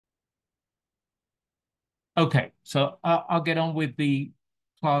Okay, so I'll get on with the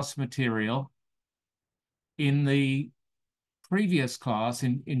class material. In the previous class,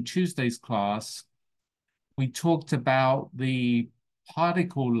 in Tuesday's class, we talked about the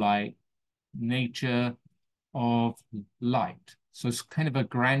particle-like nature of light. So it's kind of a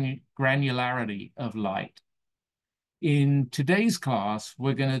granularity of light. In today's class,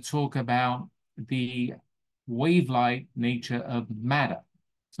 we're going to talk about the wave-like nature of matter.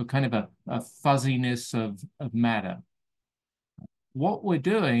 So kind of a fuzziness of matter. What we're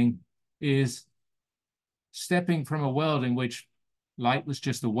doing is stepping from a world in which light was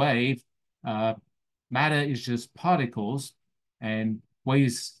just a wave, uh, matter is just particles, and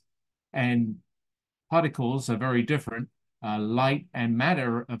waves and particles are very different. Light and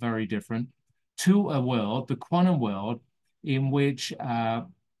matter are very different, to a world, the quantum world, in which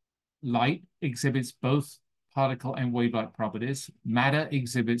light exhibits both particle and wave-like properties. Matter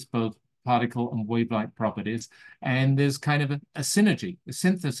exhibits both particle and wave-like properties. And there's kind of a synergy, a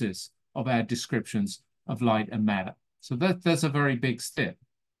synthesis of our descriptions of light and matter. So that's a very big step.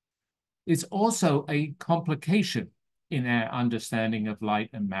 It's also a complication in our understanding of light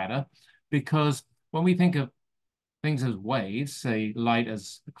and matter, because when we think of things as waves, say light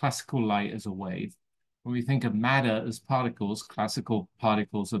as classical light as a wave, when we think of matter as particles, classical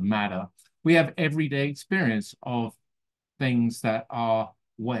particles of matter, we have everyday experience of things that are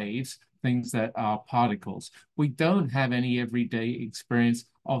waves, things that are particles. We don't have any everyday experience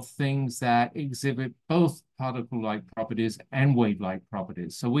of things that exhibit both particle-like properties and wave-like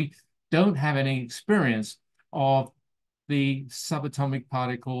properties. So we don't have any experience of the subatomic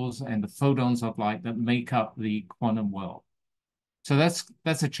particles and the photons of light that make up the quantum world. So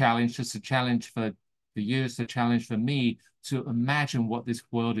that's a challenge, just a challenge for you, it's a challenge for me to imagine what this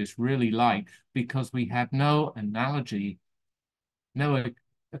world is really like, because we have no analogy, no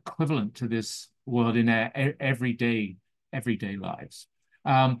equivalent to this world in our everyday lives.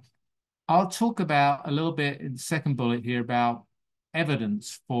 Um, I'll talk about a little bit in the second bullet here about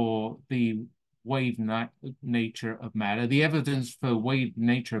evidence for the wave nature of matter. The evidence for wave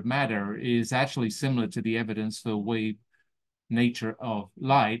nature of matter is actually similar to the evidence for wave nature of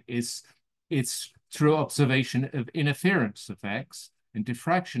light. It's through observation of interference effects and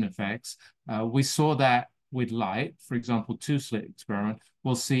diffraction effects. We saw that with light, for example, two-slit experiment.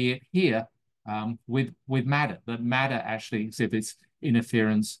 We'll see it here with matter, that matter actually exhibits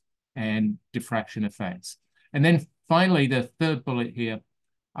interference and diffraction effects. And then finally, the third bullet here,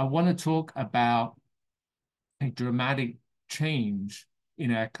 I want to talk about a dramatic change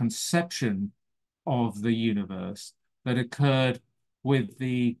in our conception of the universe that occurred with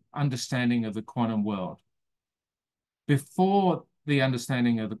the understanding of the quantum world. Before the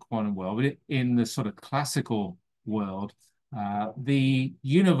understanding of the quantum world, in the sort of classical world, the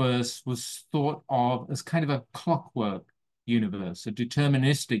universe was thought of as kind of a clockwork universe, a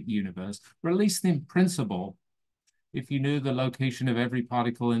deterministic universe, or at least in principle. If you knew the location of every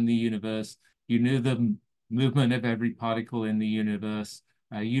particle in the universe, you knew the movement of every particle in the universe,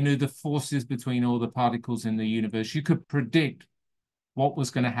 you knew the forces between all the particles in the universe, you could predict what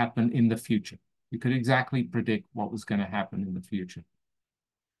was going to happen in the future. You could exactly predict what was going to happen in the future.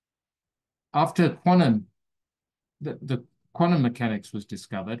 After the quantum mechanics was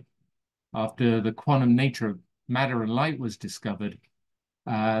discovered, after the quantum nature of matter and light was discovered,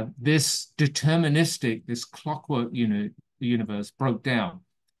 this deterministic, this clockwork universe broke down.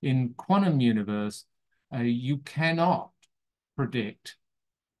 In quantum universe, you cannot predict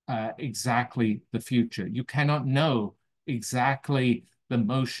exactly the future. You cannot know exactly the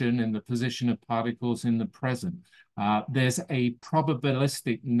motion and the position of particles in the present. There's a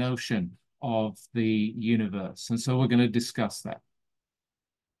probabilistic notion of the universe. And so we're going to discuss that.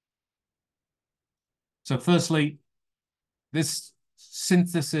 So firstly, this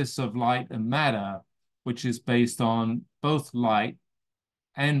synthesis of light and matter, which is based on both light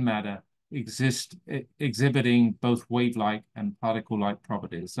and matter exhibiting both wave-like and particle-like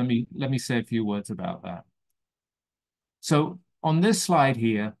properties. Let me say a few words about that. So on this slide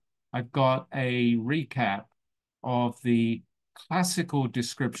here, I've got a recap of the classical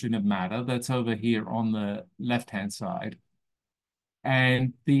description of matter that's over here on the left-hand side,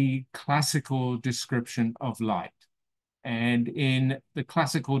 and the classical description of light. And in the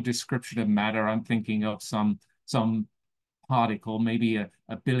classical description of matter, I'm thinking of some particle, maybe a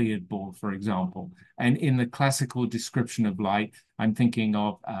billiard ball, for example. And in the classical description of light, I'm thinking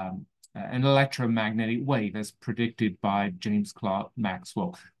of an electromagnetic wave as predicted by James Clerk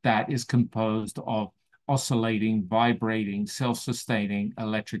Maxwell that is composed of oscillating, vibrating, self-sustaining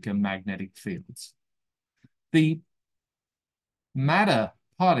electric and magnetic fields. The matter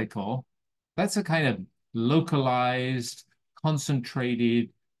particle, that's a kind of localized, concentrated,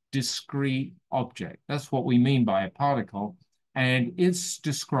 discrete object. That's what we mean by a particle. And it's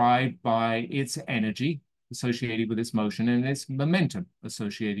described by its energy associated with its motion and its momentum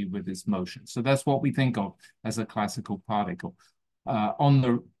associated with its motion. So that's what we think of as a classical particle. On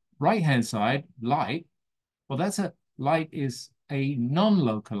the right-hand side, light, well, light is a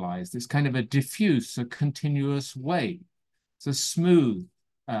non-localized, it's kind of a diffuse, a continuous wave. It's a smooth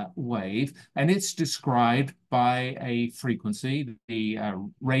wave, and it's described by a frequency, the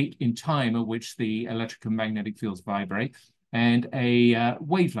rate in time at which the electric and magnetic fields vibrate, and a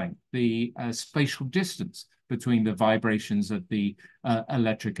wavelength, the spatial distance between the vibrations of the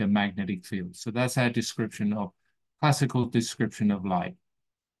electric and magnetic fields. So that's our description of classical description of light.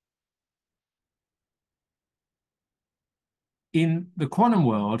 In the quantum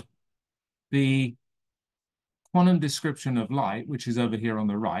world, the quantum description of light, which is over here on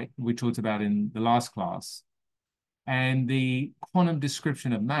the right, we talked about in the last class, and the quantum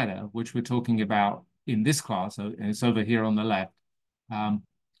description of matter, which we're talking about in this class, and it's over here on the left,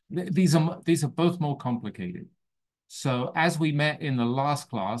 these are both more complicated. So as we met in the last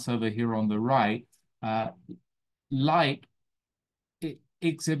class over here on the right, light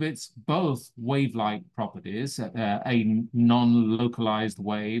exhibits both wave-like properties, a non-localized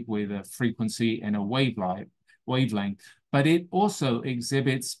wave with a frequency and a wavelength, but it also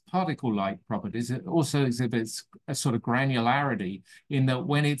exhibits particle-like properties. It also exhibits a sort of granularity in that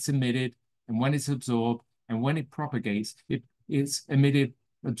when it's emitted and when it's absorbed and when it propagates, it's emitted,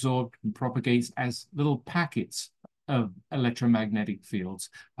 absorbed, and propagates as little packets of electromagnetic fields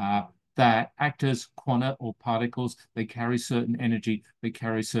that act as quanta or particles. They carry certain energy, they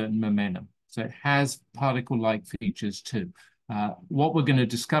carry certain momentum. So it has particle-like features too. What we're going to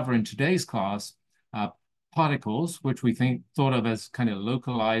discover in today's class, particles, which we thought of as kind of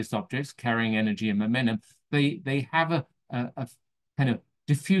localized objects carrying energy and momentum, they have a kind of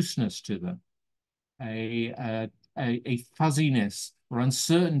diffuseness to them, a fuzziness or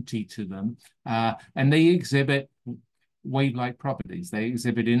uncertainty to them, and they exhibit wave-like properties. They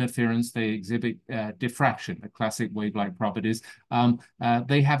exhibit interference, they exhibit diffraction, the classic wave-like properties.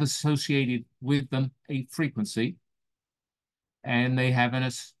 They have associated with them a frequency, and they have an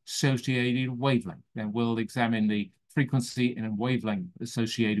associated wavelength. And we'll examine the frequency and wavelength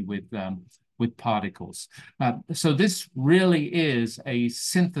associated with particles. So this really is a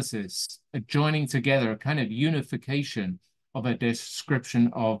synthesis, a joining together, a kind of unification of a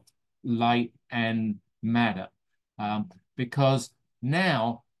description of light and matter. Because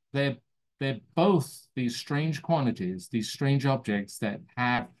now they're both these strange quantities, these strange objects that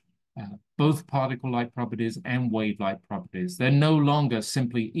have both particle-like properties and wave-like properties. They're no longer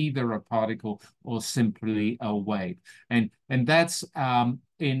simply either a particle or simply a wave. And that's,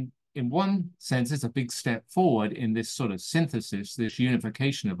 in one sense, it's a big step forward in this sort of synthesis, this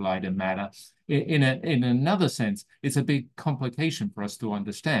unification of light and matter. In another sense, it's a big complication for us to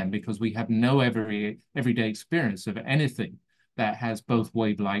understand because we have no everyday experience of anything that has both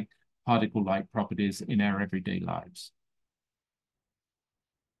wave-like, particle-like properties in our everyday lives.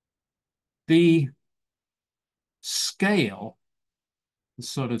 The scale, the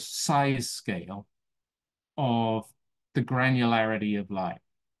sort of size scale of the granularity of light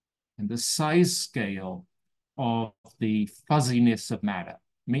and the size scale of the fuzziness of matter,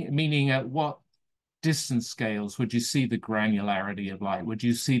 meaning at what distance scales would you see the granularity of light, would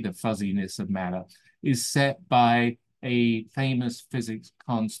you see the fuzziness of matter, is set by a famous physics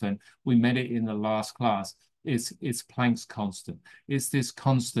constant. We met it in the last class. It's Planck's constant. It's this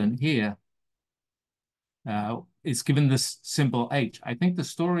constant here. It's given this symbol H. I think the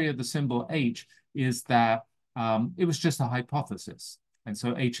story of the symbol H is that it was just a hypothesis. And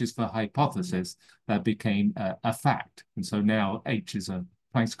so H is for hypothesis that became a fact. And so now H is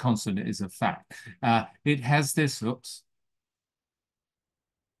Planck's constant is a fact. It has this,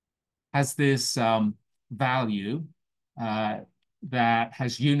 value that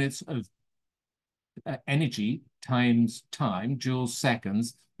has units of energy times time, joules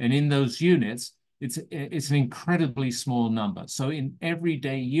seconds. And in those units, it's an incredibly small number. So in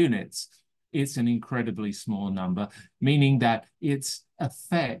everyday units, it's an incredibly small number, meaning that its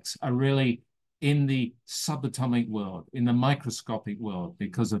effects are really in the subatomic world, in the microscopic world,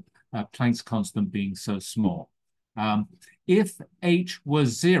 because of Planck's constant being so small. If H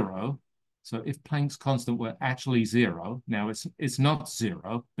was zero, so if Planck's constant were actually zero, now it's not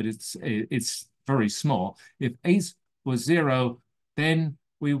zero, but it's very small. If H was zero, then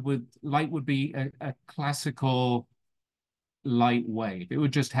light would be a classical light wave. It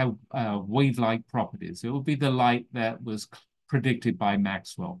would just have wave-like properties. It would be the light that was predicted by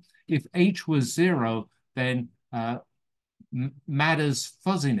Maxwell. If H was zero, then matter's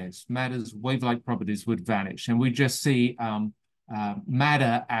fuzziness, matter's wave-like properties would vanish, and we just see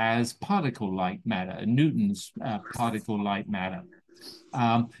matter as particle-like matter, Newton's particle-like matter.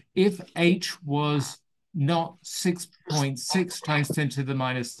 If H was not 6.6 times 10 to the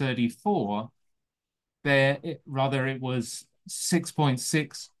minus 34, rather it was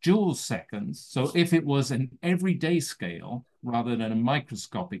 6.6 joules seconds. So if it was an everyday scale rather than a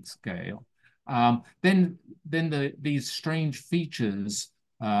microscopic scale, then these strange features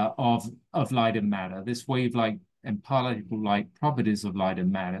of light and matter, this wave-like and particle-like properties of light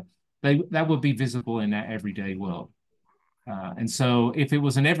and matter, that would be visible in our everyday world. And so if it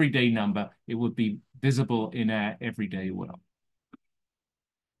was an everyday number, it would be visible in our everyday world.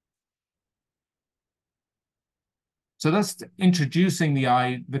 So that's introducing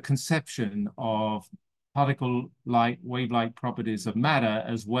the conception of particle-like, wave-like properties of matter,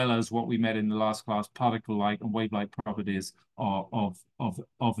 as well as what we met in the last class, particle-like and wave-like properties of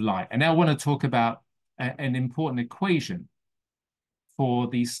light. And now I want to talk about an important equation for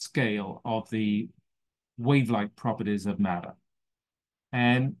the scale of the wave-like properties of matter.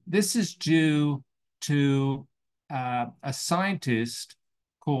 And this is due to a scientist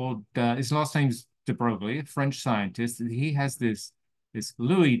called, his last name's de Broglie, a French scientist. He has this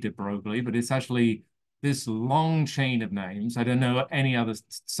Louis de Broglie, but it's actually this long chain of names. I don't know any other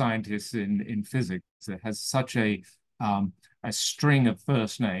scientists in physics that has such a string of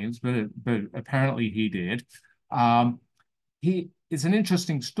first names, but apparently he did. It's an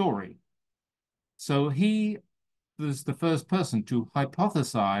interesting story. So he was the first person to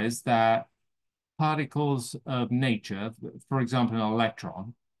hypothesize that particles of nature, for example, an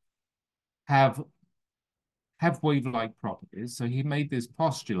electron, have wave-like properties. So he made this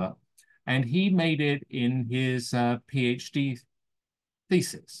postulate, and he made it in his PhD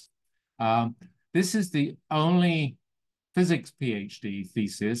thesis. This is the only physics PhD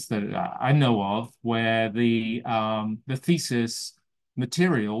thesis that I know of where the thesis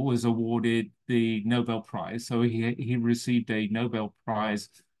material was awarded the Nobel Prize. So he received a Nobel Prize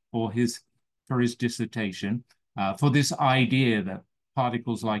for his dissertation for this idea that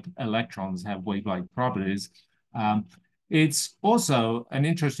particles like electrons have wave-like properties. It's also an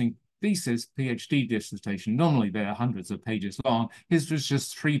interesting thesis, PhD dissertation. Normally they're hundreds of pages long. His was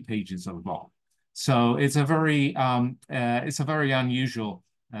just 3 pages long. So it's a very unusual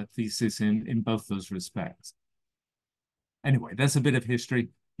thesis in both those respects. Anyway, that's a bit of history.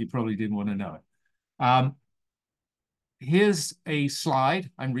 You probably didn't want to know it. Here's a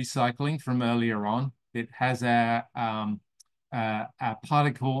slide I'm recycling from earlier on. It has a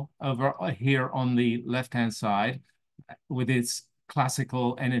particle over here on the left-hand side with its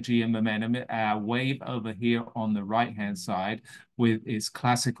classical energy and momentum, a wave over here on the right-hand side with its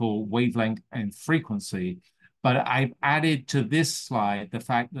classical wavelength and frequency. But I've added to this slide the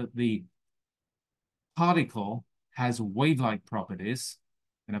fact that the particle has wave-like properties,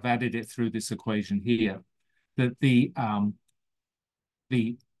 and I've added it through this equation here, that the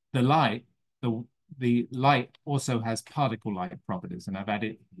light also has particle-like properties, and I've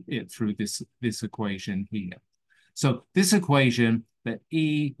added it through this equation here. So this equation, that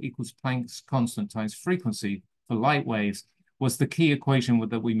E equals Planck's constant times frequency for light waves, was the key equation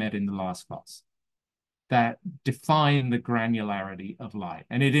that we met in the last class that defined the granularity of light.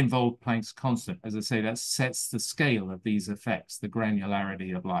 And it involved Planck's constant. As I say, that sets the scale of these effects, the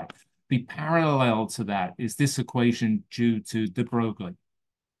granularity of light. The parallel to that is this equation due to de Broglie.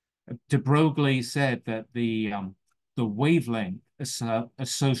 De Broglie said that the wavelength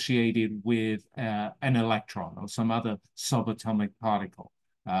associated with an electron or some other subatomic particle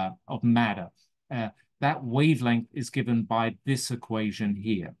of matter, that wavelength is given by this equation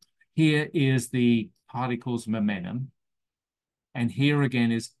here. Here is the particle's momentum, and here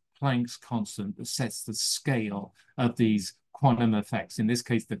again is Planck's constant that sets the scale of these quantum effects. In this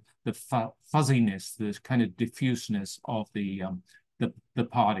case, the fuzziness, the kind of diffuseness of the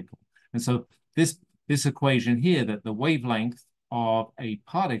particle. And so this equation here, that the wavelength of a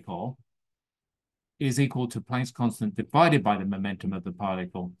particle is equal to Planck's constant divided by the momentum of the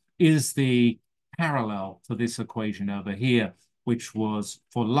particle, is the parallel to this equation over here, which was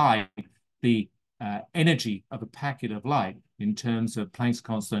for light, the energy of a packet of light in terms of Planck's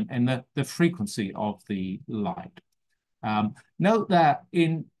constant and the frequency of the light. Note that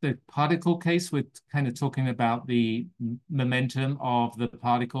in the particle case, we're kind of talking about the momentum of the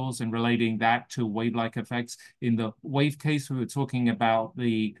particles and relating that to wave-like effects. In the wave case, we were talking about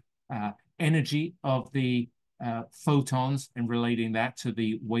the energy of the photons and relating that to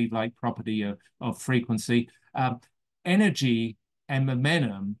the wave-like property of frequency. Energy and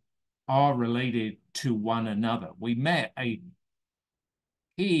momentum are related to one another. We met a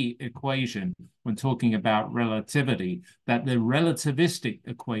key equation when talking about relativity, that the relativistic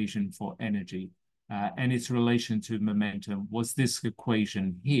equation for energy and its relation to momentum was this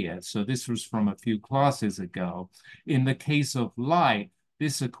equation here. So this was from a few classes ago. In the case of light,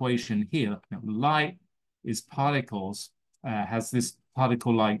 this equation here, light is particles, has this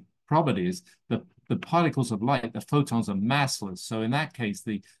particle-like properties. The particles of light, the photons, are massless. So in that case,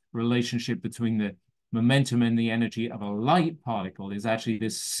 the relationship between the momentum and the energy of a light particle is actually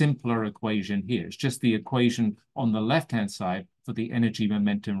this simpler equation here. It's just the equation on the left-hand side for the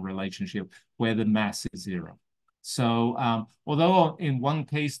energy-momentum relationship where the mass is zero. So although in one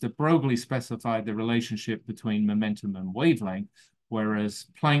case, de Broglie specified the relationship between momentum and wavelength, whereas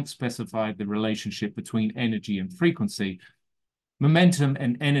Planck specified the relationship between energy and frequency, momentum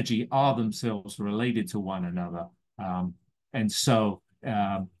and energy are themselves related to one another. And so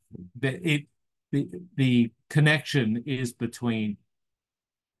the connection is between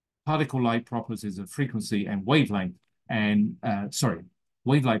particle-like properties of frequency and wavelength, and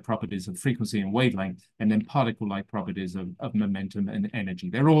wave-like properties of frequency and wavelength, and then particle-like properties of momentum and energy.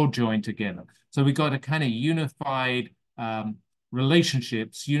 They're all joined together. So we've got a kind of unified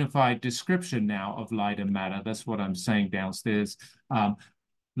relationships, unified description now of light and matter. That's what I'm saying downstairs.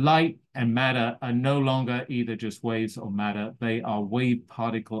 Light and matter are no longer either just waves or matter. They are wave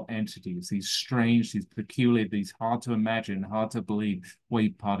particle entities, these strange, these peculiar, these hard to imagine, hard to believe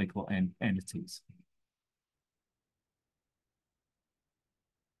wave particle entities.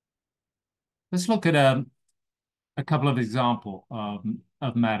 Let's look at a couple of examples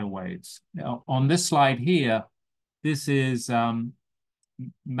of matter waves. Now, on this slide here, this is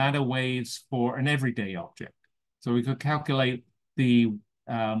matter waves for an everyday object. So we could calculate the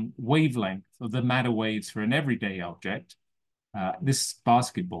wavelength of the matter waves for an everyday object, this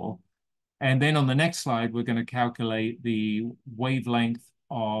basketball. And then on the next slide, we're going to calculate the wavelength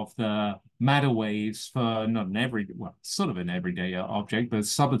of the matter waves for not an sort of an everyday object, but a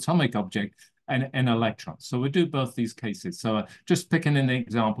subatomic object and an electron. So we'll do both these cases. So just picking an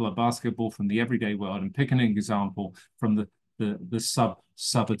example, a basketball from the everyday world, and picking an example from the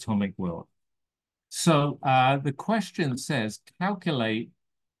subatomic world. So the question says, calculate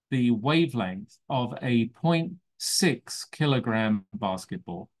the wavelength of a 0.6 kilogram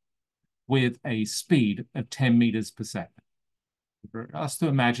basketball with a speed of 10 meters per second. For us to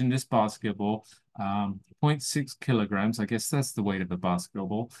imagine this basketball, 0.6 kilograms, I guess that's the weight of a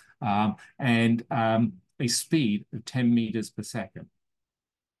basketball, and a speed of 10 meters per second.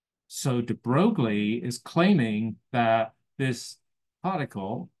 So de Broglie is claiming that this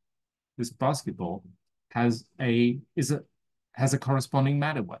particle, this basketball, has a corresponding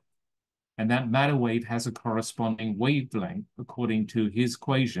matter wave. And that matter wave has a corresponding wavelength according to his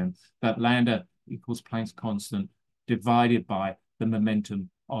equation, that lambda equals Planck's constant divided by the momentum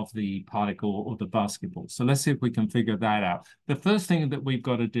of the particle or the basketball. So let's see if we can figure that out. The first thing that we've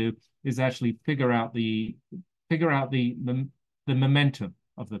got to do is actually figure out the momentum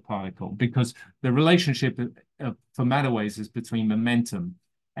of the particle, because the relationship for matter waves is between momentum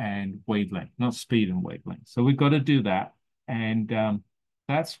and wavelength, not speed and wavelength. So we've got to do that. And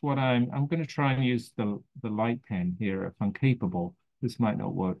that's what I'm going to try and use the light pen here if I'm capable. This might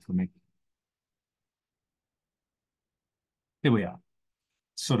not work for me. Here we are.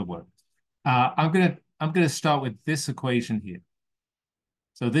 Sort of works. I'm gonna start with this equation here.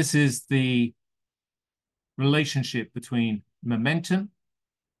 So this is the relationship between momentum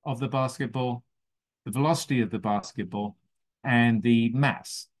of the basketball, the velocity of the basketball, and the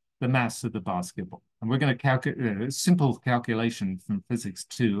mass of the basketball. And we're going to calculate a simple calculation from physics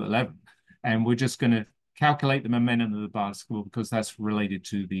 211. And we're just going to calculate the momentum of the basketball because that's related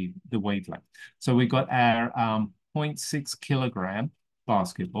to the wavelength. So we've got our 0.6 kilogram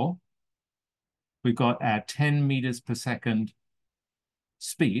basketball. We've got our 10 meters per second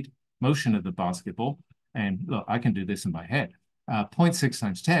speed, motion of the basketball. And look, I can do this in my head. 0.6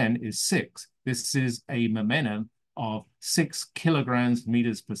 times 10 is 6. This is a momentum of 6 kilograms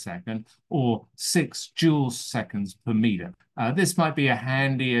meters per second, or 6 joules seconds per meter. This might be a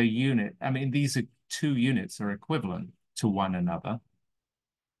handier unit. I mean, these are two units are equivalent to one another,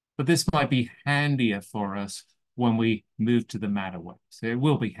 but this might be handier for us when we move to the matter waves. It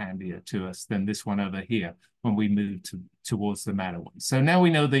will be handier to us than this one over here when we move towards the matter waves. So now we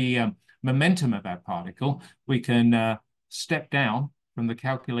know the momentum of our particle. We can step down from the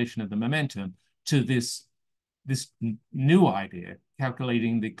calculation of the momentum to this new idea,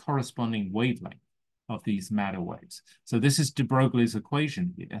 calculating the corresponding wavelength of these matter waves. So this is de Broglie's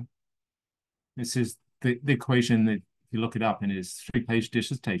equation here. This is the equation that if you look it up in his three-page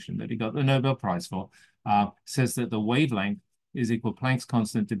dissertation that he got the Nobel Prize for, says that the wavelength is equal Planck's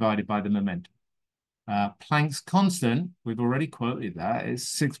constant divided by the momentum. Planck's constant, we've already quoted that, is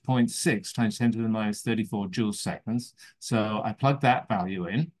 6.6 times 10 to the minus 34 joules seconds. So I plug that value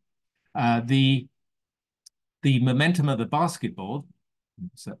in. The momentum of the basketball,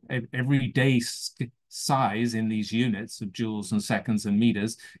 so everyday size in these units of joules and seconds and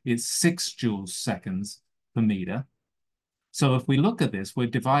meters, is 6 joules seconds per meter. So if we look at this, we're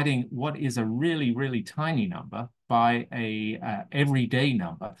dividing what is a really, really tiny number by a everyday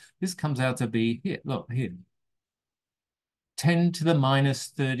number. This comes out to be, here, look, here, 10 to the minus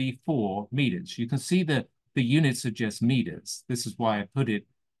 34 meters. You can see that the units are just meters. This is why I put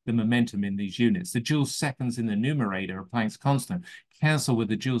the momentum in these units. The joules seconds in the numerator of Planck's constant cancel with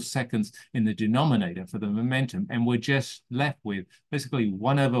the joules seconds in the denominator for the momentum, and we're just left with basically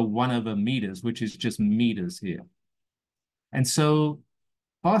 1 over meters, which is just meters here. And so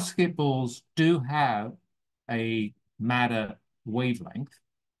basketballs do have a matter wavelength,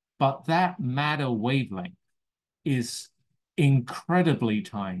 but that matter wavelength is incredibly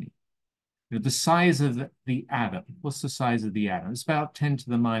tiny. You know, the size of the atom, what's the size of the atom? It's about 10 to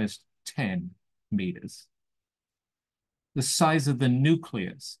the minus 10 meters. The size of the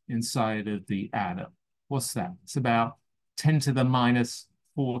nucleus inside of the atom, what's that? It's about 10 to the minus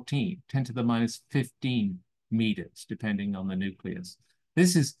 14, 10 to the minus 15 meters, depending on the nucleus.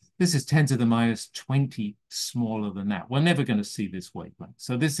 This is 10 to the minus 20 smaller than that. We're never going to see this wavelength.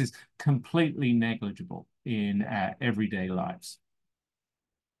 So this is completely negligible in our everyday lives.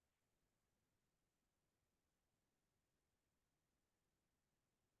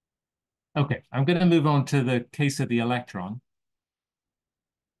 Okay, I'm going to move on to the case of the electron.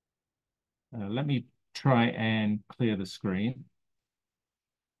 Let me try and clear the screen.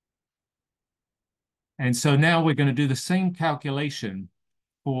 And so now we're going to do the same calculation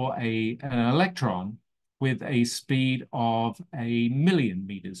for an electron with a speed of 1,000,000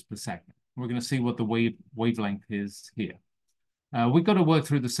 meters per second. We're going to see what the wavelength is here. We've got to work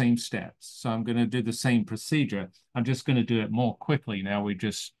through the same steps. So I'm going to do the same procedure. I'm just going to do it more quickly now. We're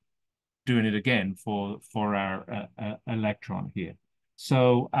just doing it again for our electron here.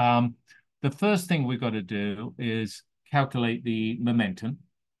 So the first thing we've got to do is calculate the momentum.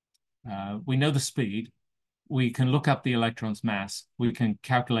 We know the speed. We can look up the electron's mass. We can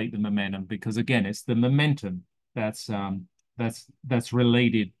calculate the momentum because, again, it's the momentum that's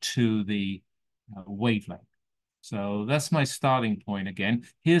related to the wavelength. So that's my starting point again.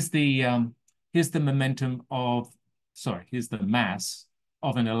 Here's the momentum of, sorry, here's the mass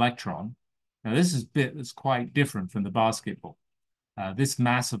of an electron. Now this is bit that's quite different from the basketball. This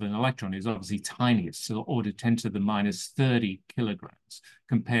mass of an electron is obviously tiny. It's still order 10 to the minus 30 kilograms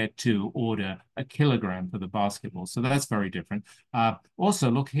compared to order a kilogram for the basketball. So that's very different. Also,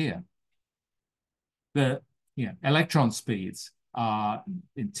 look here. The electron speeds are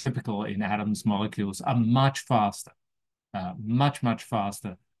typical in atoms, molecules, are much faster, much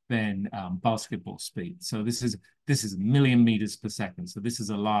faster than basketball speed. So this is 1,000,000 meters per second. So this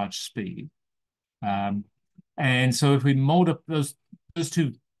is a large speed. And so if we multiply those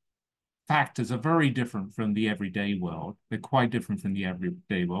two factors are very different from the everyday world. They're quite different from the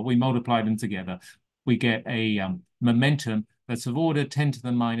everyday world. We multiply them together. We get a momentum that's of order 10 to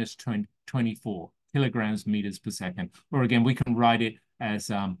the minus 24 kilograms meters per second. Or again, we can write it as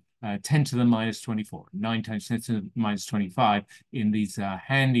 10 to the minus 24, 9 times 10 to the minus 25 in these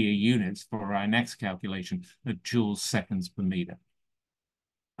handier units for our next calculation of joules seconds per meter.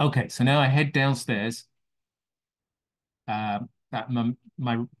 Okay, so now I head downstairs.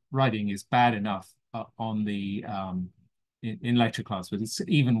 My writing is bad enough on the in lecture class, but it's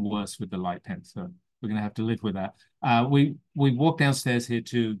even worse with the light pen. So we're going to have to live with that. We walk downstairs here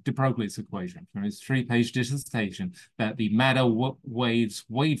to de Broglie's equation from his three-page dissertation that the matter wave's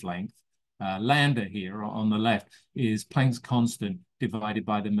wavelength, lambda here on the left, is Planck's constant divided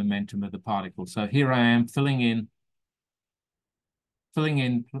by the momentum of the particle. So here I am filling in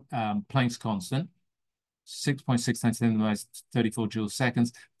Planck's constant, 6.6 times 10 to the minus 34 joules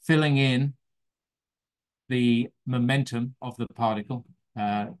seconds, filling in the momentum of the particle,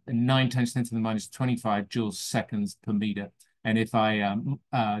 9 times 10 to the minus 25 joules seconds per meter. And if I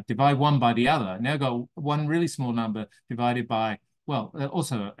divide one by the other, now I've got one really small number divided by, well,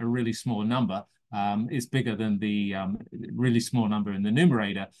 also a really small number is bigger than the really small number in the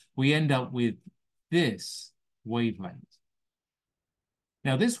numerator. We end up with this wavelength.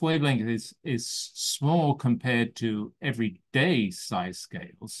 Now, this wavelength is small compared to everyday size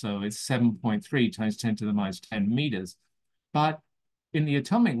scales. So it's 7.3 times 10 to the minus 10 meters. But in the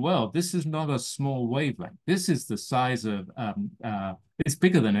atomic world, this is not a small wavelength. This is the size of, it's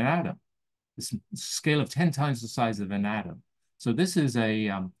bigger than an atom. It's a scale of 10 times the size of an atom. So this is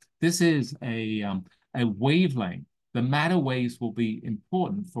a wavelength. The matter waves will be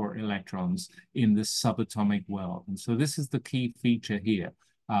important for electrons in the subatomic world. And so this is the key feature here.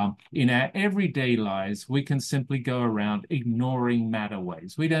 In our everyday lives, we can simply go around ignoring matter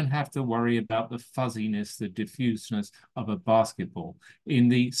waves. We don't have to worry about the fuzziness, the diffuseness of a basketball. In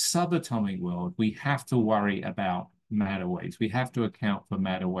the subatomic world, we have to worry about matter waves. We have to account for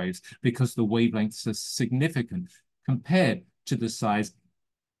matter waves because the wavelengths are significant compared to the size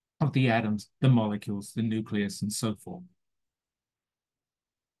of the atoms, the molecules, the nucleus, and so forth.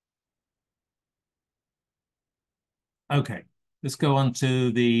 Okay, let's go on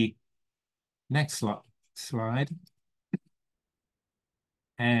to the next slide.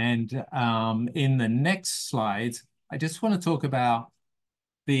 And in the next slides, I just want to talk about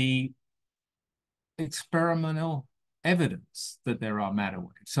the experimental evidence that there are matter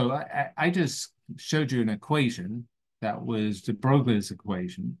waves. So I just showed you an equation that was de Broglie's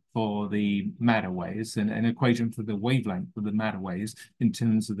equation for the matter waves and an equation for the wavelength of the matter waves in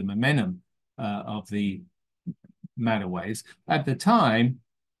terms of the momentum of the matter waves. At the time,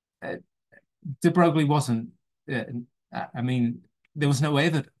 de Broglie wasn't, I mean, there was no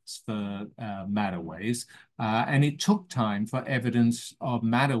evidence for matter waves, and it took time for evidence of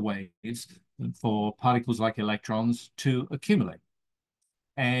matter waves for particles like electrons to accumulate.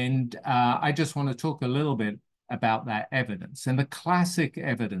 And I just want to talk a little bit about that evidence. And the classic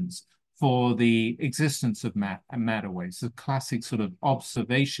evidence for the existence of matter waves, the classic sort of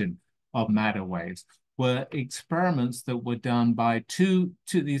observation of matter waves, were experiments that were done by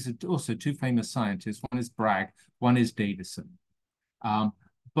these are also two famous scientists. One is Bragg, one is Davison.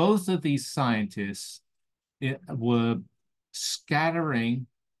 Both of these scientists were scattering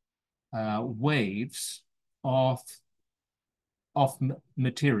waves off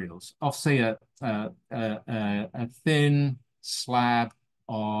materials, off say a thin slab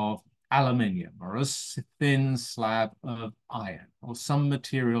of aluminium or a thin slab of iron or some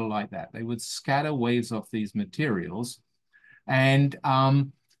material like that. They would scatter waves off these materials, and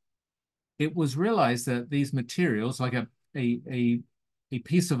it was realized that these materials, like a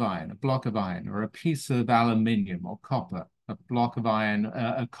piece of iron, a block of iron, or a piece of aluminium or copper, a block of iron,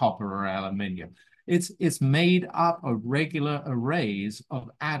 a copper or aluminium, it's made up of regular arrays of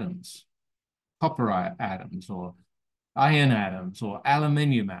atoms, copper atoms or iron atoms or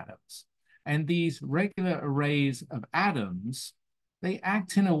aluminium atoms. And these regular arrays of atoms, they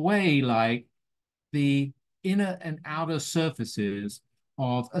act in a way like the inner and outer surfaces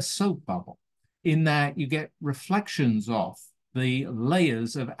of a soap bubble, in that you get reflections off the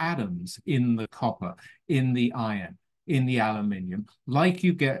layers of atoms in the copper, in the iron, in the aluminium, like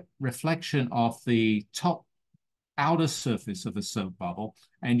you get reflection off the top outer surface of a soap bubble,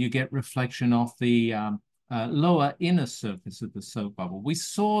 and you get reflection off the lower inner surface of the soap bubble. We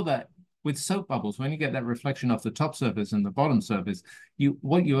saw that with soap bubbles, when you get that reflection off the top surface and the bottom surface,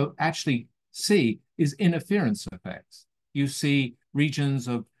 what you actually see is interference effects. You see regions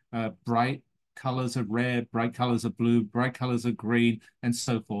of bright colors of red, bright colors of blue, bright colors of green, and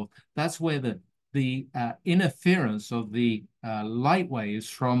so forth. That's where the interference of the light waves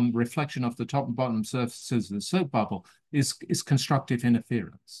from reflection off the top and bottom surfaces of the soap bubble is constructive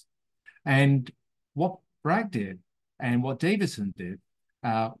interference. And what Bragg did and what Davison did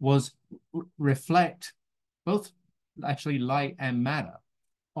was reflect both actually light and matter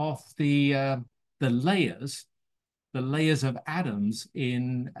off the layers of atoms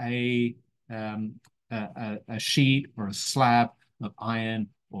in a sheet or a slab of iron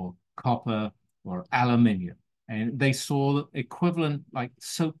or copper or aluminium. And they saw equivalent like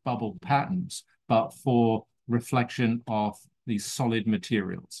soap bubble patterns, but for reflection of these solid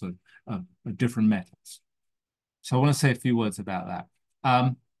materials of different metals. So I want to say a few words about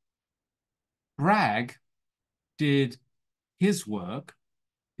that. Bragg did his work,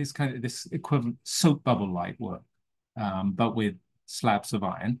 his kind of this equivalent soap bubble-like work, but with slabs of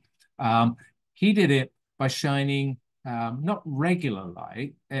iron. He did it by shining not regular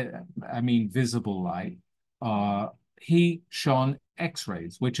light, I mean visible light. He shone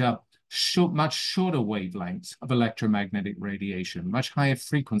X-rays, which are much shorter wavelengths of electromagnetic radiation, much higher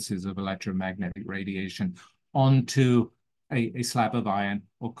frequencies of electromagnetic radiation onto a slab of iron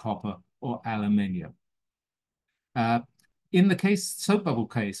or copper or aluminium. In the soap bubble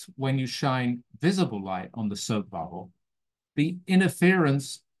case, when you shine visible light on the soap bubble, the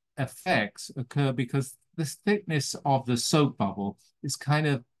interference effects occur because the thickness of the soap bubble is kind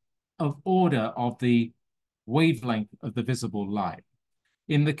of order of the wavelength of the visible light.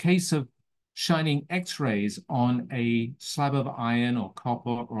 In the case of shining X-rays on a slab of iron or copper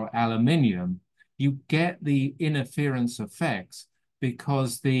or aluminium, you get the interference effects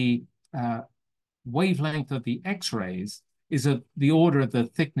because the wavelength of the X-rays is the order of the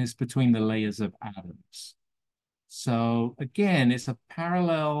thickness between the layers of atoms. So again, it's a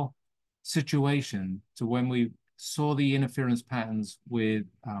parallel situation to when we saw the interference patterns with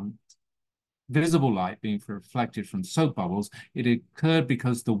visible light being reflected from soap bubbles. It occurred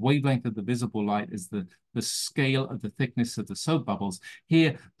because the wavelength of the visible light is the scale of the thickness of the soap bubbles.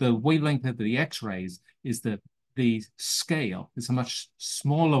 Here, the wavelength of the X-rays is the scale. It's a much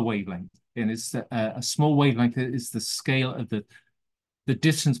smaller wavelength, and it's a small wavelength is the scale of the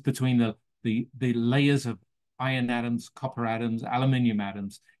distance between the layers of iron atoms, copper atoms, aluminium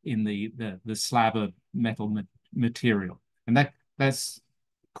atoms in the slab of metal material, and that's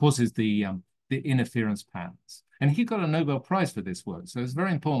causes the interference patterns. And he got a Nobel Prize for this work. So it's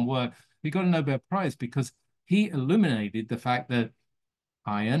very important work. He got a Nobel Prize because he illuminated the fact that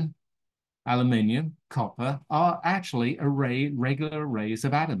iron, aluminium, copper are actually regular arrays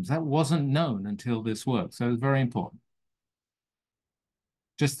of atoms. That wasn't known until this work. So it's very important.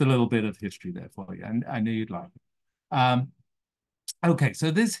 Just a little bit of history there for you. And I knew you'd like it. Okay,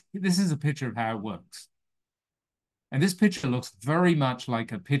 so this is a picture of how it works. And this picture looks very much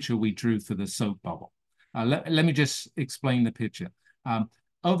like a picture we drew for the soap bubble. Let me just explain the picture.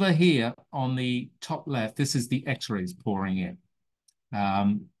 Over here on the top left, this is the X-rays pouring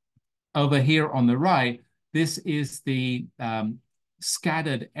in. Over here on the right, this is the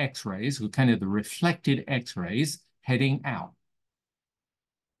scattered X-rays, or kind of the reflected X-rays heading out.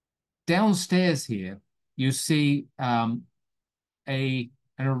 Downstairs here, you see an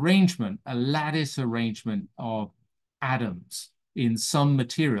arrangement, a lattice arrangement of atoms in some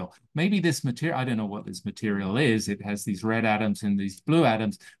material. Maybe this material, I don't know what this material is. It has these red atoms and these blue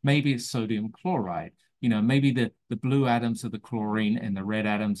atoms. Maybe it's sodium chloride. You know, maybe the blue atoms are the chlorine and the red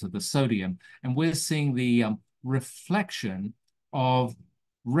atoms are the sodium. And we're seeing the reflection of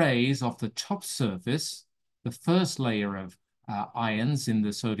rays off the top surface, the first layer of ions in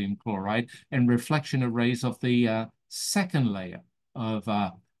the sodium chloride, and reflection of rays off the second layer of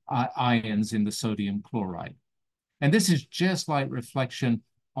ions in the sodium chloride. And this is just like reflection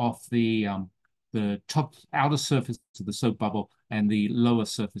of the top outer surface of the soap bubble and the lower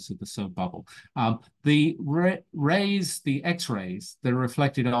surface of the soap bubble. The rays, the X-rays that are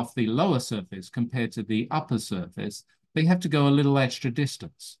reflected off the lower surface compared to the upper surface, they have to go a little extra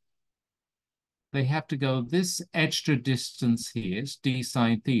distance. They have to go this extra distance here, is d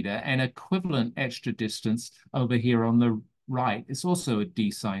sine theta, and equivalent extra distance over here on the right, it's also a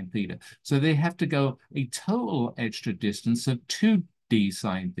d sine theta. So they have to go a total extra distance of 2d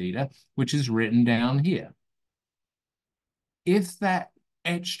sine theta, which is written down here. If that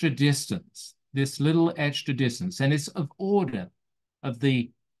extra distance, this little extra distance, and it's of order of the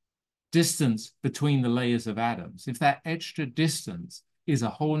distance between the layers of atoms, if that extra distance is a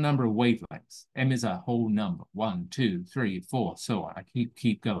whole number of wavelengths, m is a whole number, 1, 2, 3, 4, so on. I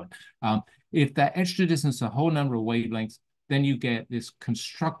keep going. If that extra distance is a whole number of wavelengths, then you get this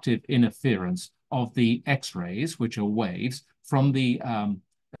constructive interference of the X-rays, which are waves, from the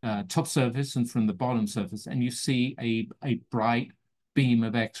top surface and from the bottom surface, and you see a bright beam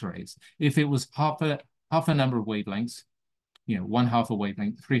of X-rays. If it was half a number of wavelengths, you know, 1/2 a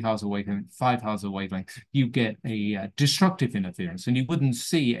wavelength, 3/2 a wavelength, 5/2 a wavelength, you get a destructive interference, and you wouldn't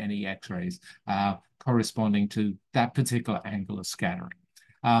see any X-rays corresponding to that particular angle of scattering.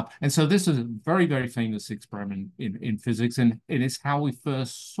 And so this is a very, very famous experiment in physics, and it is how we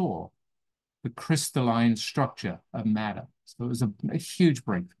first saw the crystalline structure of matter. So it was a huge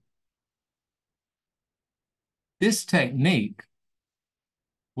breakthrough. This technique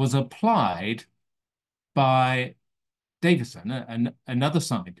was applied by Davison, another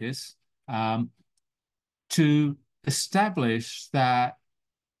scientist, to establish that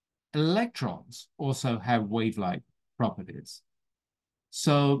electrons also have wave-like properties.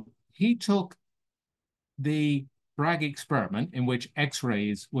 So he took the Bragg experiment in which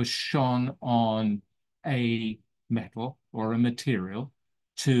X-rays were shone on a metal or a material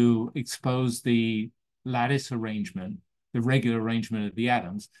to expose the lattice arrangement, the regular arrangement of the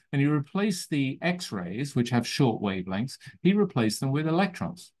atoms, and he replaced the X-rays, which have short wavelengths, he replaced them with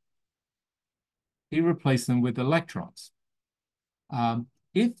electrons. He replaced them with electrons.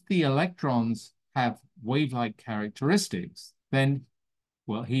 If the electrons have wave-like characteristics, then,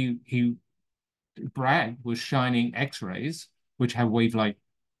 well, Bragg was shining X-rays, which have wave-like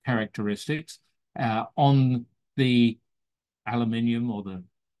characteristics, on the aluminium or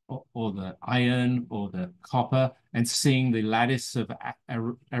or the iron or the copper and seeing the lattice of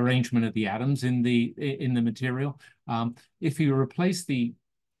arrangement of the atoms in the material. If you replace the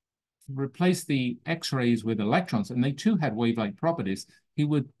X-rays with electrons, and they too had wave-like properties, he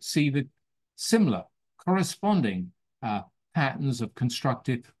would see the similar corresponding patterns of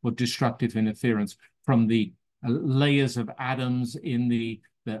constructive or destructive interference from the layers of atoms in the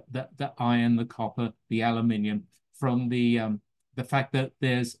iron, the copper, the aluminium, from the fact that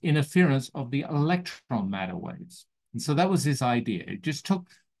there's interference of the electron matter waves. And so that was his idea. It just took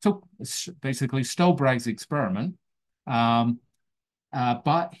basically stole Bragg's experiment,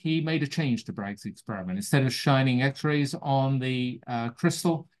 but he made a change to Bragg's experiment. Instead of shining X-rays on the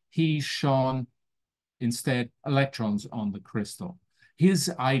crystal, he shone instead electrons on the crystal.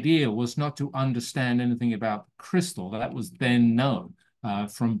 His idea was not to understand anything about crystal. That was then known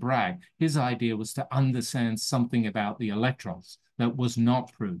from Bragg. His idea was to understand something about the electrons that was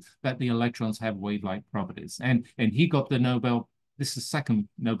not proved, that the electrons have wave-like properties. And he got the Nobel, this is the second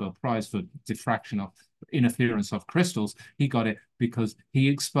Nobel Prize for diffraction of interference of crystals. He got it because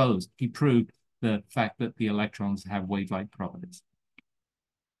he proved the fact that the electrons have wave-like properties.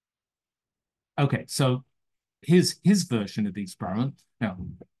 Okay, so his version of the experiment. Now,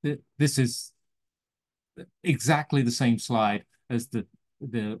 this is exactly the same slide as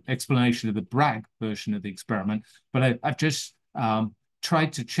the explanation of the Bragg version of the experiment, but I've just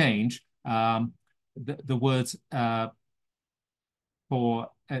tried to change the words for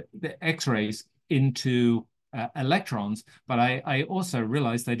the X-rays into electrons, but I also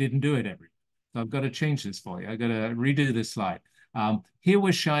realized I didn't do it so I've got to change this for you. I've got to redo this slide. Here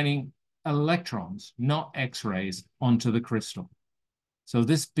we're shining electrons, not X-rays, onto the crystal. So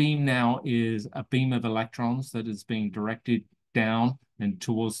this beam now is a beam of electrons that is being directed down and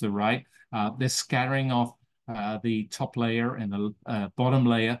towards the right. They're scattering off the top layer and the bottom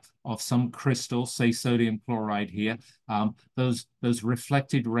layer of some crystal, say sodium chloride here. Those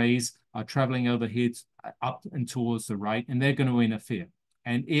reflected rays are traveling over here up and towards the right, and they're going to interfere.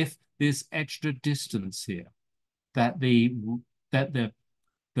 And if this extra distance here, that the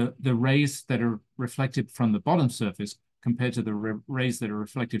rays that are reflected from the bottom surface compared to the rays that are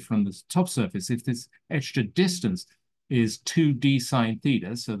reflected from the top surface, if this extra distance is 2d sine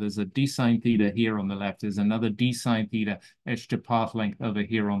theta, so there's a d sine theta here on the left, there's another d sine theta extra path length over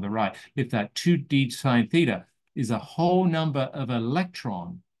here on the right. If that 2d sine theta is a whole number of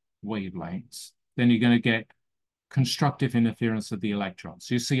electron wavelengths, then you're going to get constructive interference of the electrons.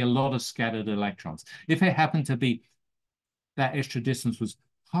 So you see a lot of scattered electrons. If it happened to be that extra distance was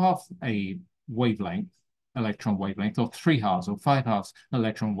half a wavelength, electron wavelength, or 3/2 or 5/2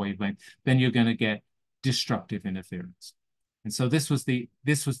 electron wavelength, then you're going to get destructive interference. And so this was the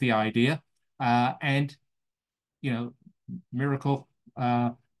idea. And, you know, miracle,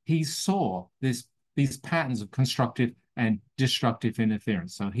 he saw these patterns of constructive and destructive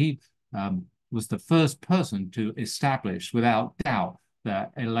interference. So he was the first person to establish without doubt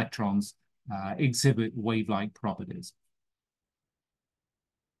that electrons exhibit wave-like properties.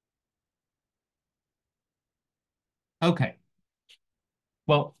 Okay.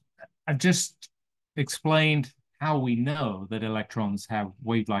 Well, I've just explained how we know that electrons have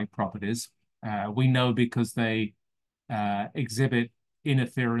wave-like properties. We know because they exhibit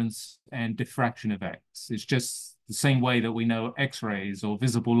interference and diffraction effects. It's just the same way that we know X-rays or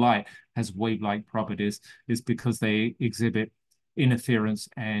visible light has wave-like properties, is because they exhibit interference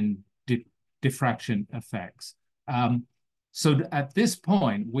and diffraction effects. So at this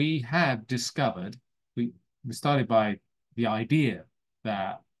point, we have discovered, we started by the idea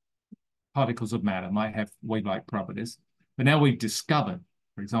that particles of matter might have wave-like properties, but now we've discovered,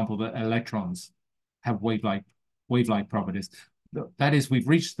 for example, that electrons have wave-like properties. That is, we've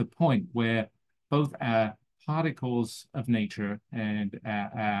reached the point where both our particles of nature and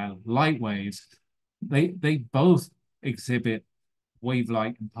our light waves, they both exhibit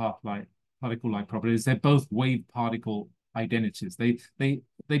wave-like and particle-like properties. They're both wave-particle identities. They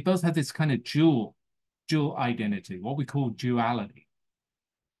both have this kind of dual identity, what we call duality.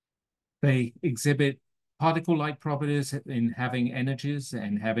 They exhibit particle-like properties in having energies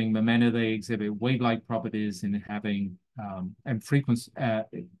and having momenta. They exhibit wave-like properties in having and frequency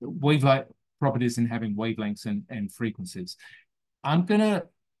wave-like properties in having wavelengths and frequencies. I'm gonna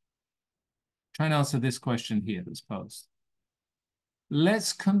try and answer this question here that's posed.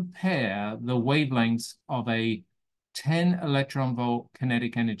 Let's compare the wavelengths of a 10 electron volt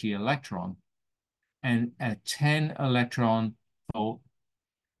kinetic energy electron and a 10 electron volt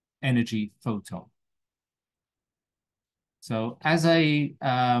energy photon. So as a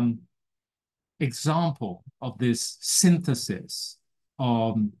example of this synthesis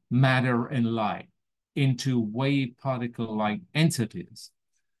matter and light into wave particle-like entities.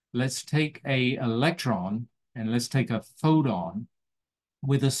 Let's take an electron and let's take a photon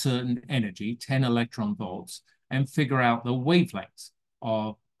with a certain energy, 10 electron volts, and figure out the wavelengths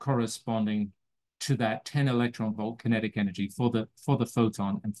of corresponding to that 10 electron volt kinetic energy for the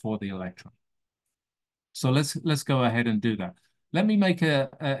photon and for the electron. So let's go ahead and do that. Let me make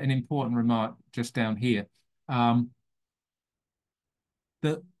an important remark just down here.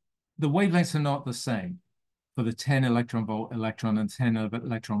 The wavelengths are not the same for the 10 electron volt electron and 10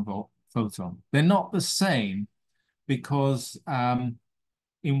 electron volt photon. They're not the same because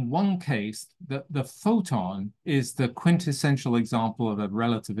in one case, the photon is the quintessential example of a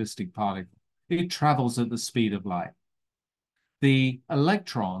relativistic particle. It travels at the speed of light. The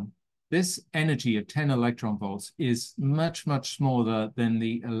electron, this energy of 10 electron volts is much, much smaller than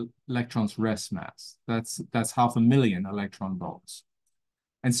the electron's rest mass. That's 500,000 electron volts.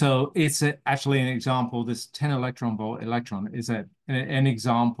 And so it's actually an example, this 10 electron volt electron is an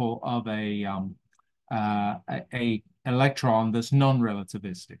example of a electron that's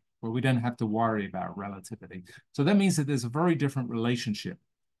non-relativistic, where we don't have to worry about relativity. So that means that there's a very different relationship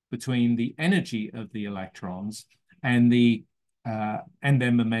between the energy of the electrons and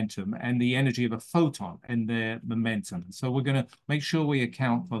their momentum, and the energy of a photon and their momentum. So we're going to make sure we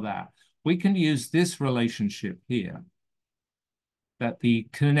account for that. We can use this relationship here, that the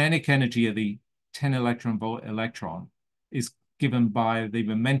kinetic energy of the 10 electron volt electron is given by the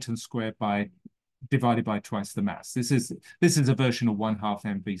momentum squared divided by twice the mass. This is a version of 1/2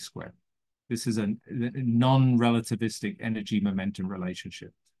 mv squared. This is a non-relativistic energy momentum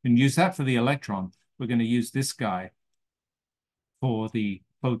relationship. And use that for the electron. We're going to use this guy for the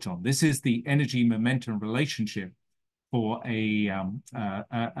photon. This is the energy momentum relationship for a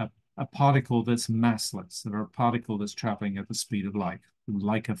particle that's massless, or a particle that's traveling at the speed of light,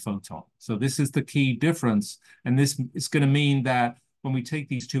 like a photon. So this is the key difference. And this is going to mean that when we take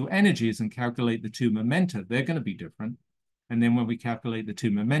these two energies and calculate the two momenta, they're going to be different. And then when we calculate the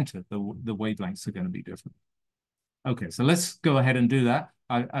two momenta, the wavelengths are going to be different. Okay, so let's go ahead and do that.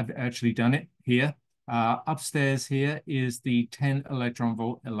 I've actually done it here. Upstairs here is the 10 electron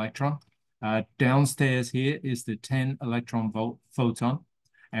volt electron. Downstairs here is the 10 electron volt photon.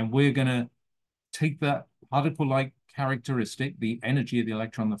 And we're going to take that particle-like characteristic, the energy of the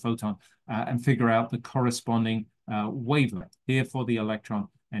electron, the photon, and figure out the corresponding wavelength here for the electron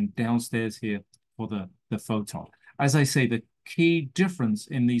and downstairs here for the photon. As I say, the key difference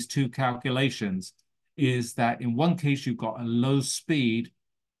in these two calculations is that in one case, you've got a low speed,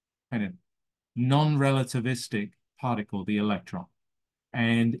 kind of non-relativistic particle, the electron.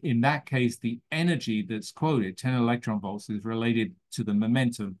 And in that case, the energy that's quoted, 10 electron volts, is related to the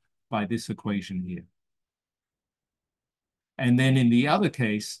momentum by this equation here. And then in the other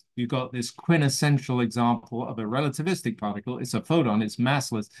case, you've got this quintessential example of a relativistic particle. It's a photon, it's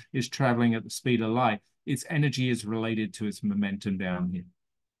massless, it's traveling at the speed of light. Its energy is related to its momentum down here.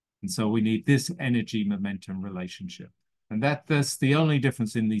 And so we need this energy momentum relationship. And that's the only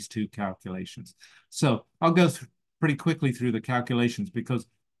difference in these two calculations. So I'll go pretty quickly through the calculations because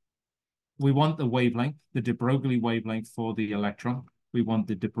we want the wavelength, the de Broglie wavelength for the electron. We want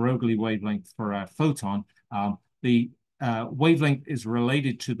the de Broglie wavelength for our photon. The wavelength is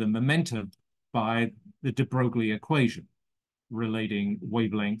related to the momentum by the de Broglie equation, relating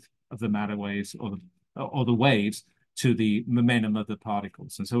wavelength of the matter waves or the waves to the momentum of the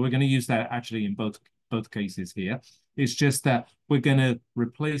particles. And so we're going to use that actually in both cases here. It's just that we're going to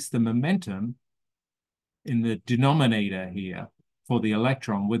replace the momentum in the denominator here for the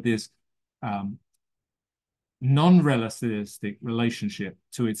electron with this non-relativistic relationship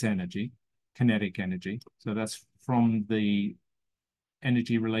to its energy, kinetic energy. So that's from the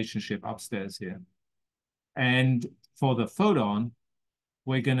energy relationship upstairs here. And for the photon,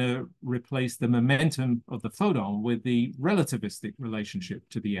 we're going to replace the momentum of the photon with the relativistic relationship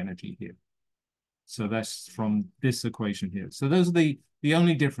to the energy here. So that's from this equation here. So those are the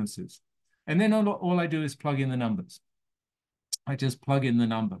only differences. And then all I do is plug in the numbers. I just plug in the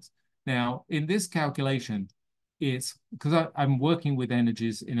numbers. Now, in this calculation, it's because I'm working with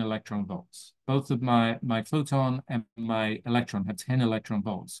energies in electron volts. Both of my photon and my electron have 10 electron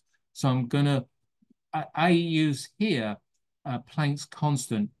volts. So I'm going to, I use here Planck's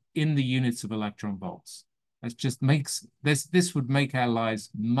constant in the units of electron volts. That just makes, this would make our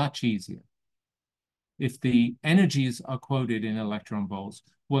lives much easier. If the energies are quoted in electron volts,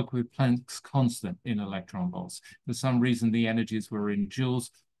 work with Planck's constant in electron volts. For some reason, the energies were in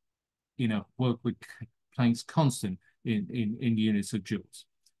joules, work with Planck's constant in units of joules.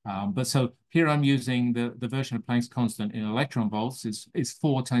 But so here I'm using the version of Planck's constant in electron volts is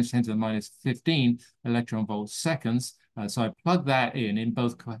 4 times 10 to the minus 15 electron volts seconds. So I plug that in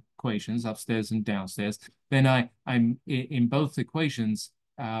both equations, upstairs and downstairs. Then I'm in both equations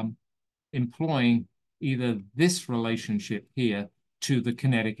employing either this relationship here to the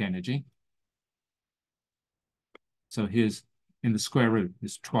kinetic energy. So here's in the square root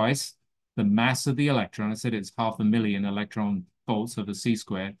is twice the mass of the electron. I said it's 500,000 electron volts over c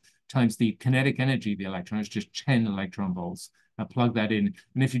squared times the kinetic energy of the electron is just 10 electron volts. I plug that in.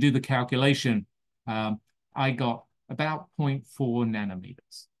 And if you do the calculation, I got about 0.4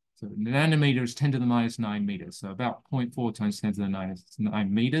 nanometers. So nanometer is 10 to the minus 9 meters. So about 0.4 times 10 to the minus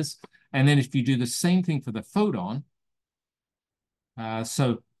 9 meters. And then if you do the same thing for the photon,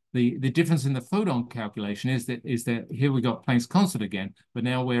 so the difference in the photon calculation is that here we got Planck's constant again, but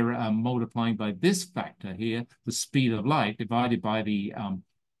now we're multiplying by this factor here, the speed of light divided by the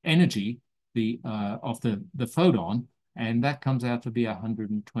energy of the photon, and that comes out to be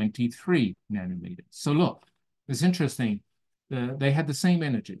 123 nanometers. So look, it's interesting. They had the same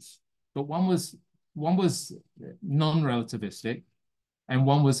energies, but one was non-relativistic, and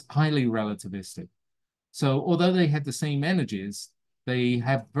one was highly relativistic. So although they had the same energies, they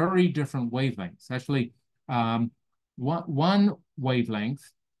have very different wavelengths. Actually, one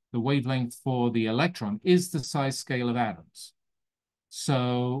wavelength, the wavelength for the electron, is the size scale of atoms.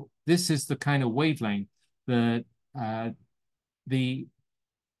 So this is the kind of wavelength that the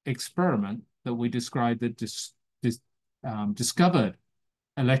experiment that we described that discovered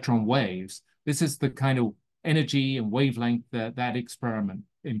electron waves. This is the kind of energy and wavelength that that experiment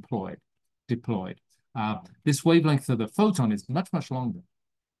deployed. This wavelength of the photon is much, much longer.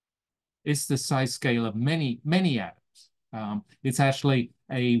 It's the size scale of many, many atoms. It's actually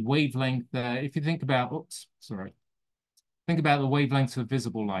a wavelength, if you think about, think about the wavelengths of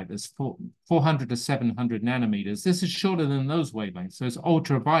visible light. There's 400 to 700 nanometers. This is shorter than those wavelengths. So it's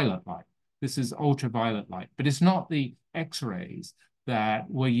ultraviolet light. This is ultraviolet light, but it's not the X-rays that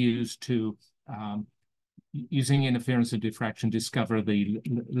were used to using interference and diffraction, discover the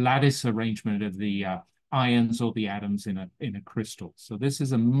lattice arrangement of the ions or the atoms in a crystal. So this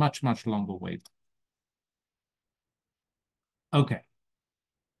is a much, much longer wave. Okay. I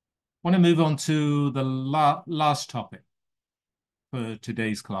want to move on to the last topic for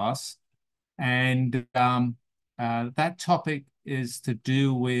today's class. And that topic is to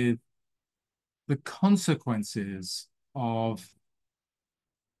do with the consequences of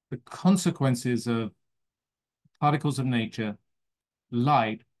particles of nature,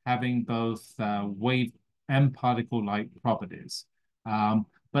 light having both wave and particle-like properties.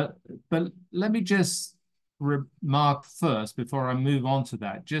 But let me just remark first, before I move on to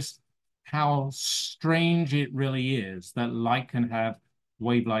that, just how strange it really is that light can have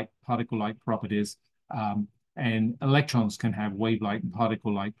wave-like, particle-like properties, and electrons can have wave-like and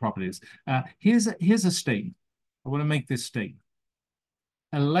particle-like properties. Here's a statement. I want to make this statement.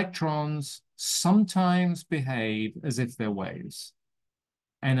 Electrons sometimes behave as if they're waves,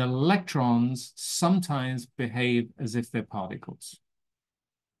 and electrons sometimes behave as if they're particles.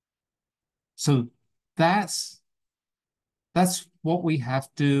 So that's what we have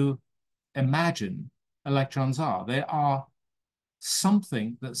to imagine electrons are. They are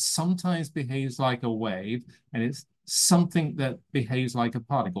something that sometimes behaves like a wave, and it's something that behaves like a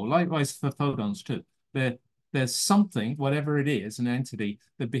particle. Likewise for photons too. There's something, whatever it is, an entity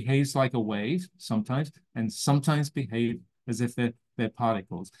that behaves like a wave sometimes, and sometimes behave as if they're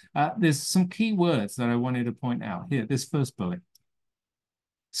particles. There's some key words that I wanted to point out here. This first bullet,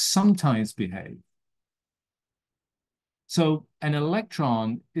 sometimes behave. So an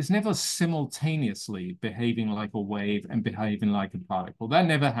electron is never simultaneously behaving like a wave and behaving like a particle. That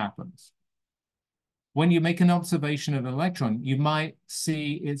never happens. When you make an observation of an electron, you might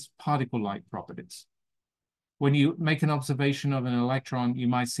see its particle-like properties. When you make an observation of an electron, you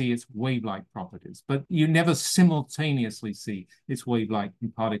might see its wave-like properties, but you never simultaneously see its wave-like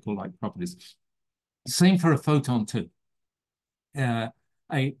and particle-like properties. Same for a photon too.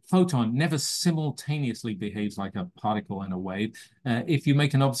 A photon never simultaneously behaves like a particle and a wave. If you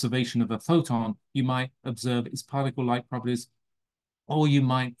make an observation of a photon, you might observe its particle-like properties, or you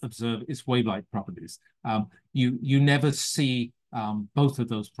might observe its wave-like properties. You never see both of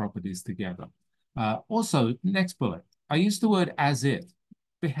those properties together. Also, next bullet, I use the word as if,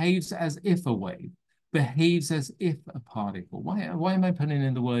 behaves as if a wave, behaves as if a particle. Why am I putting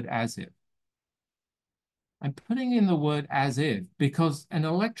in the word as if? I'm putting in the word as if because an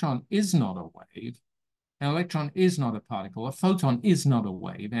electron is not a wave. An electron is not a particle. A photon is not a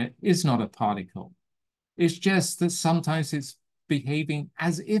wave. And it is not a particle. It's just that sometimes it's behaving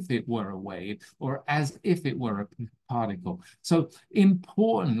as if it were a wave or as if it were a particle. So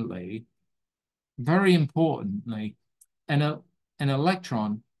importantly, very importantly, an, an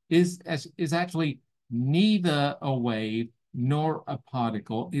electron is actually neither a wave nor a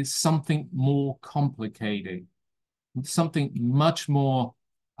particle. It's something more complicated, something much more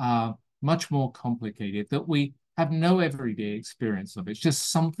complicated that we have no everyday experience of. It's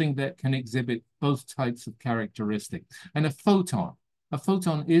just something that can exhibit both types of characteristics. And a photon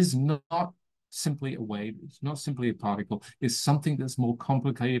is not simply a wave. It's not simply a particle. It's something that's more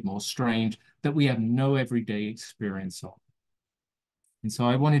complicated, more strange, that we have no everyday experience of. And so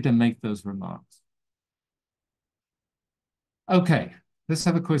I wanted to make those remarks. Okay, let's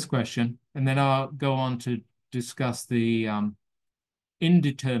have a quiz question, and then I'll go on to discuss the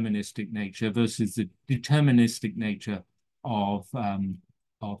indeterministic nature versus the deterministic nature of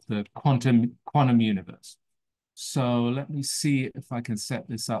the quantum universe. So let me see if I can set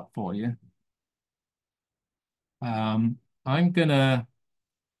this up for you. I'm gonna.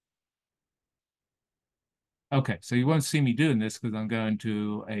 Okay, so you won't see me doing this because I'm going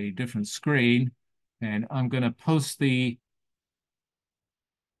to a different screen, and I'm going to post the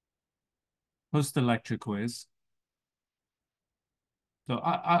lecture quiz. So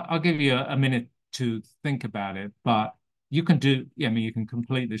I'll give you a minute to think about it, but you can do, yeah, I mean, you can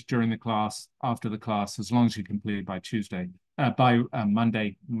complete this during the class, after the class, as long as you complete it by Tuesday, by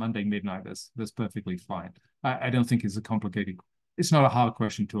Monday midnight. That's perfectly fine. I don't think it's a complicated, it's not a hard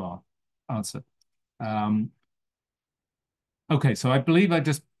question to answer. Okay, so I believe I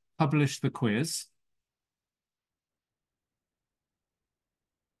just published the quiz.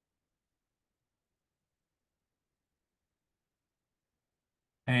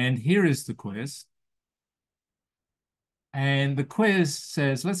 And here is the quiz. And the quiz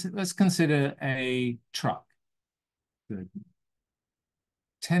says, let's consider a truck, the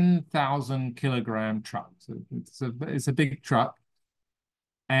 10,000 kilogram truck. So it's a big truck,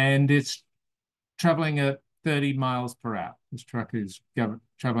 and it's traveling at 30 miles per hour. This truck is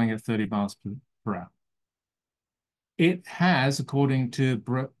traveling at 30 miles per hour. It has, according to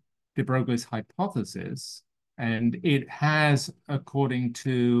de Broglie's hypothesis, and it has, according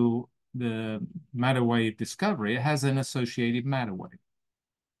to the matter wave discovery, it has an associated matter wave.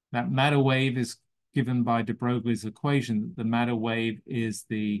 That matter wave is given by de Broglie's equation. The matter wave is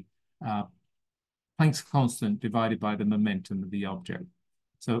the Planck's constant divided by the momentum of the object.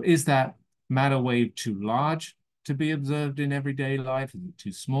 So is that matter wave too large to be observed in everyday life? Is it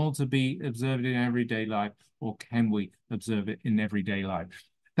too small to be observed in everyday life? Or can we observe it in everyday life?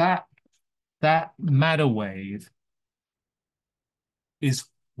 That matter wave is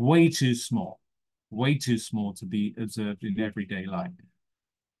way too small to be observed in everyday life.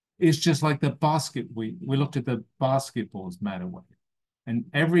 It's just like the basket. We looked at the basketball's matter wave. An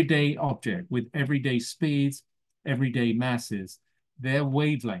everyday object with everyday speeds, everyday masses, their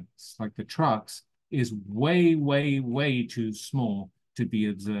wavelengths, like the trucks, is way too small to be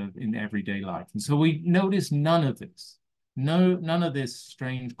observed in everyday life. And so we notice none of this. None of this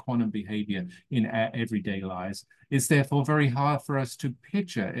strange quantum behavior in our everyday lives. It's therefore very hard for us to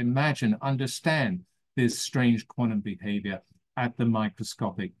picture, imagine, understand this strange quantum behavior at the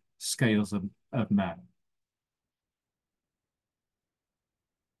microscopic scales of matter.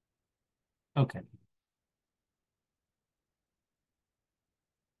 Okay.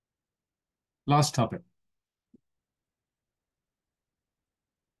 Last topic.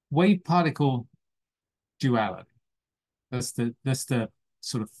 Wave-particle duality. That's the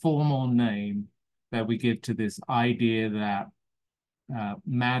sort of formal name that we give to this idea that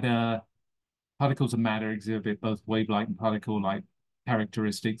particles of matter exhibit both wave-like and particle-like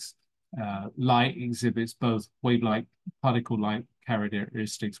characteristics. Light exhibits both wave-like, particle-like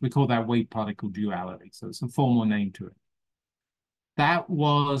characteristics. We call that wave-particle duality. So it's a formal name to it. That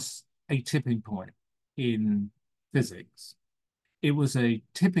was a tipping point in physics. It was a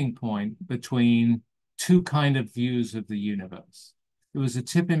tipping point between two kind of views of the universe. It was a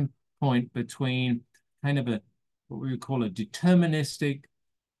tipping point between kind of what we would call a deterministic,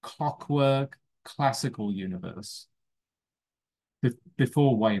 clockwork, classical universe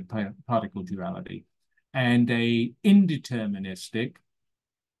before wave-particle duality, and a indeterministic,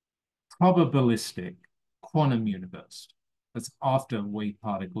 probabilistic quantum universe that's after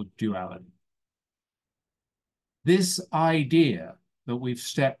wave-particle duality. This idea that we've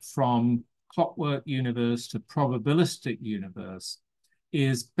stepped from clockwork universe to probabilistic universe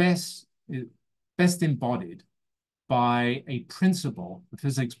is best embodied by a principle, a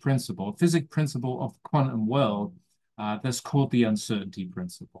physics principle of the quantum world that's called the uncertainty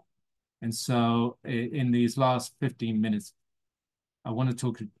principle. And so in these last 15 minutes I want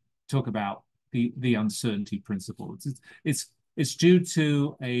to talk about the uncertainty principle. It's due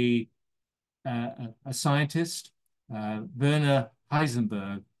to a scientist, Werner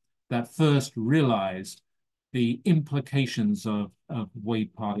Heisenberg, that first realized the implications of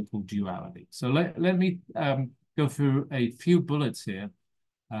wave particle duality. So let me go through a few bullets here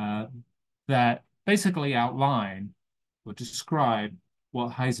uh, that basically outline or describe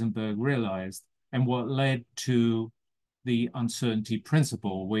what Heisenberg realized and what led to the uncertainty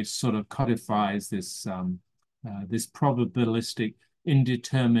principle, which sort of codifies this probabilistic,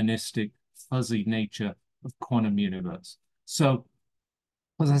 indeterministic, fuzzy nature of quantum universe. So,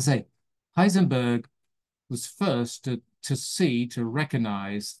 as I say, Heisenberg was first to see, to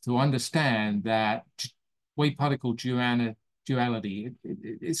recognize, to understand that wave particle duality,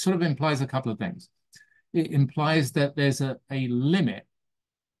 it sort of implies a couple of things. It implies that there's a limit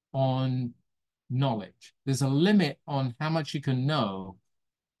on knowledge. There's a limit on how much you can know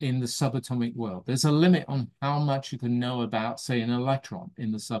in the subatomic world. There's a limit on how much you can know about, say, an electron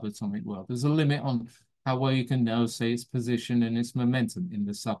in the subatomic world. There's a limit on how well you can know, say, its position and its momentum in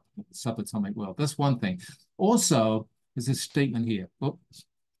the subatomic world. That's one thing. Also, there's a statement here. Oops.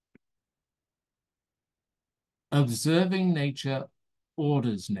 Observing nature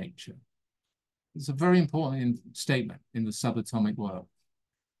orders nature. It's a very important statement in the subatomic world.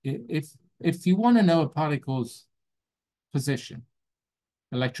 If you want to know a particle's position,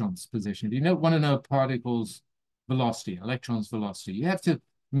 electron's position, if you don't want to know a particle's velocity, electron's velocity, you have to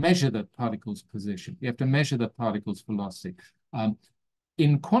measure the particle's position. You have to measure the particle's velocity.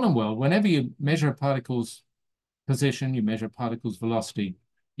 In quantum world, whenever you measure a particle's position, you measure a particle's velocity,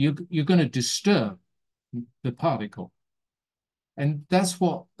 you're going to disturb the particle. And that's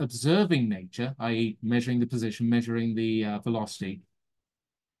what observing nature, i.e. measuring the position, measuring the velocity,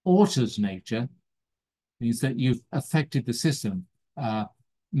 alters nature, means that you've affected the system,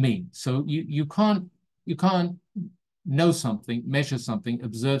 means. So you can't know something, measure something,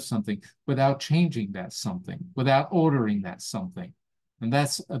 observe something without changing that something, without ordering that something. And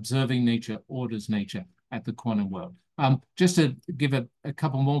that's observing nature orders nature at the quantum world. Just to give a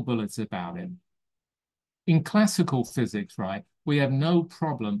couple more bullets about it. In classical physics, right, we have no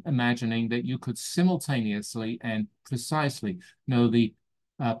problem imagining that you could simultaneously and precisely know the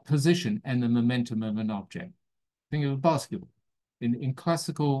position and the momentum of an object. Think of a basketball. In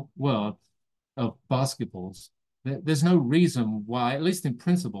classical world of basketballs, there's no reason why, at least in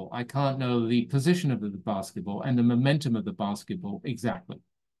principle, I can't know the position of the basketball and the momentum of the basketball exactly.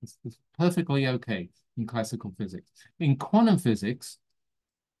 It's perfectly okay in classical physics. In quantum physics,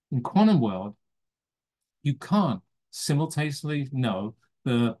 in quantum world, you can't simultaneously know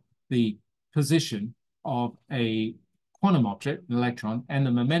the position of a quantum object, an electron, and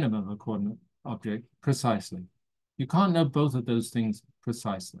the momentum of a quantum object precisely. You can't know both of those things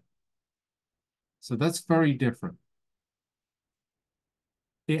precisely. So that's very different.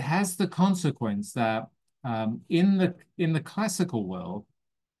 It has the consequence that in the classical world,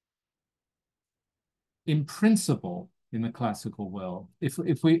 in principle, in the classical world, if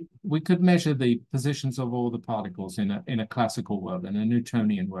we could measure the positions of all the particles in a classical world, in a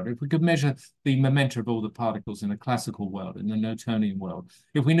Newtonian world, if we could measure the momentum of all the particles in a classical world, in the Newtonian world,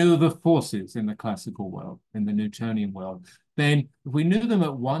 if we knew the forces in the classical world, in the Newtonian world, then if we knew them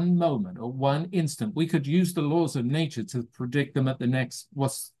at one moment or one instant, we could use the laws of nature to predict them at the next,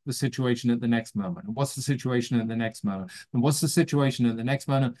 what's the situation at the next moment, and what's the situation at the next moment, and what's the situation at the next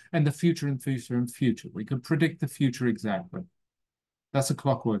moment, and the future and future and future. We could predict the future exactly. That's a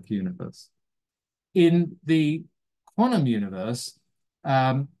clockwork universe. In the quantum universe,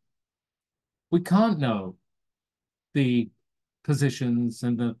 we can't know the positions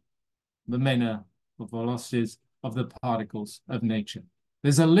and the momenta or velocities of the particles of nature.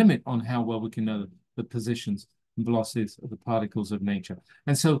 There's a limit on how well we can know the positions and velocities of the particles of nature.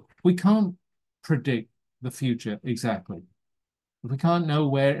 And so we can't predict the future exactly. If we can't know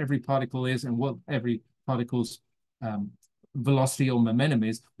where every particle is and what every particle's velocity or momentum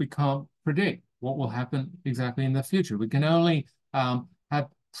is, we can't predict what will happen exactly in the future. We can only have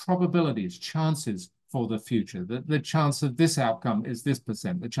probabilities, chances for the future. The chance of this outcome is this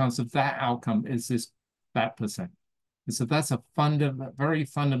percent. The chance of that outcome is that percent. And so that's a very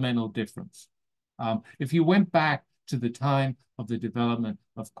fundamental difference. If you went back to the time of the development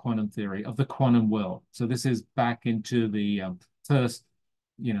of quantum theory, of the quantum world, so this is back into the first,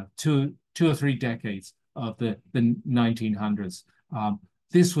 two or three decades of the 1900s,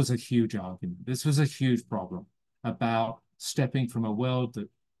 this was a huge argument. This was a huge problem about stepping from a world that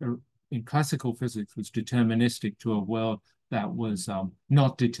in classical physics was deterministic to a world that was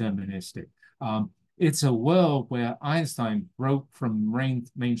not deterministic. it's a world where Einstein broke from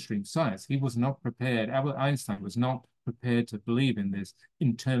mainstream science. He was not prepared. Albert Einstein was not prepared to believe in this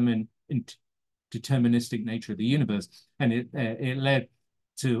deterministic nature of the universe, and it led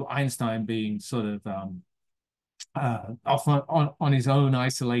to Einstein being sort of off on his own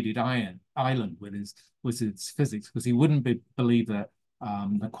isolated island with his physics, because he wouldn't believe that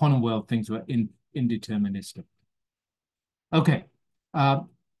the quantum world things were indeterministic. Okay,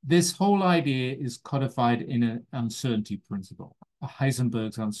 this whole idea is codified in an uncertainty principle,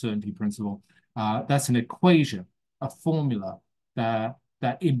 Heisenberg's uncertainty principle. That's an equation, a formula that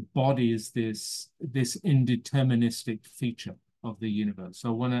embodies this indeterministic feature of the universe. So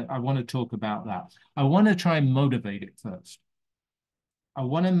I want to talk about that. I want to try and motivate it first. I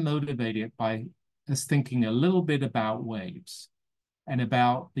want to motivate it by us thinking a little bit about waves and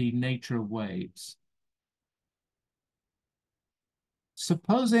about the nature of waves.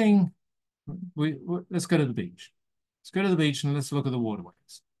 Supposing let's go to the beach. Let's go to the beach and let's look at the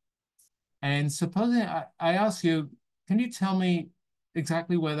waterways. And supposing I ask you, can you tell me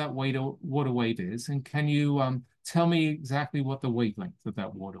exactly where that water wave is? And can you tell me exactly what the wavelength of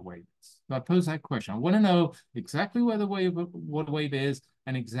that water wave is? So I pose that question. I want to know exactly where the water wave is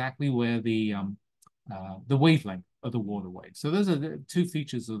and exactly where the wavelength of the water wave. So those are the two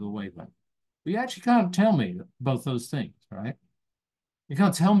features of the wavelength. But you actually can't tell me both those things, right? You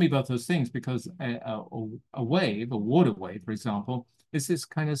can't tell me both those things because a wave, a water wave, for example, is this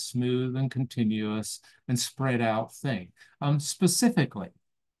kind of smooth and continuous and spread out thing. Specifically,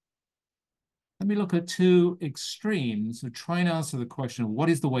 let me look at two extremes of trying to answer the question of what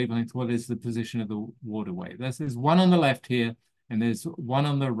is the wavelength, what is the position of the water wave. There's one on the left here, and there's one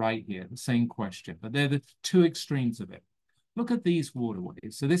on the right here, the same question, but they're the two extremes of it. Look at these water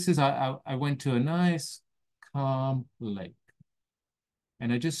waves. So this is, I went to a nice, calm lake.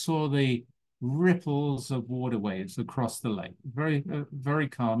 And I just saw the ripples of water waves across the lake. Very, very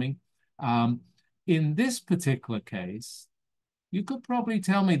calming. In this particular case, you could probably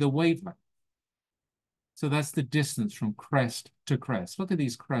tell me the wavelength. So that's the distance from crest to crest. Look at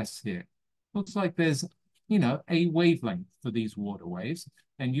these crests here. Looks like there's, a wavelength for these water waves.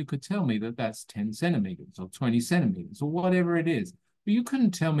 And you could tell me that that's 10 centimeters or 20 centimeters or whatever it is. But you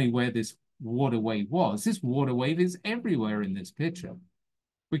couldn't tell me where this water wave was. This water wave is everywhere in this picture.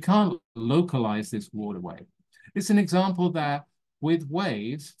 We can't localize this water wave. It's an example that with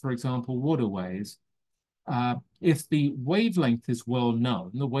waves, for example, water waves, if the wavelength is well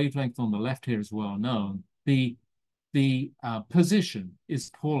known, the wavelength on the left here is well known, the position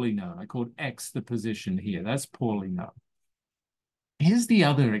is poorly known. I called X the position here. That's poorly known. Here's the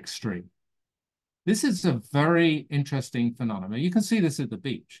other extreme. This is a very interesting phenomenon. You can see this at the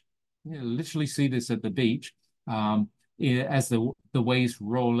beach. You literally see this at the beach. As the waves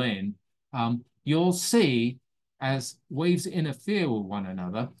roll in, you'll see as waves interfere with one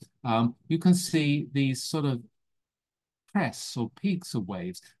another, you can see these sort of crests or peaks of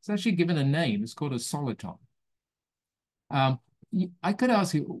waves. It's actually given a name. It's called a soliton. I could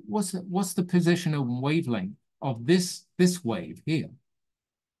ask you, what's the position of wavelength of this wave here?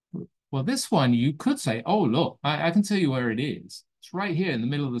 Well, this one you could say, oh, look, I can tell you where it is. It's right here in the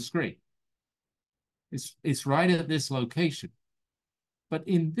middle of the screen. It's right at this location. But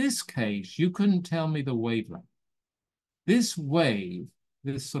in this case, you couldn't tell me the wavelength. This wave,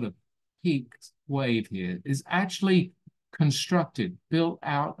 this sort of peak wave here, is actually constructed, built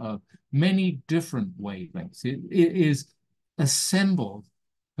out of many different wavelengths. It is assembled,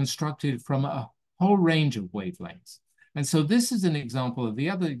 constructed from a whole range of wavelengths. And so this is an example of the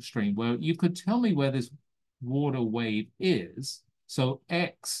other extreme where you could tell me where this water wave is. So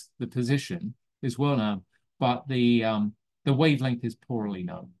X, the position, is well known, but the wavelength is poorly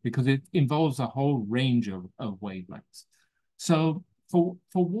known because it involves a whole range of wavelengths. So for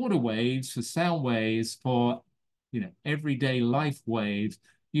water waves, for sound waves, for everyday life waves,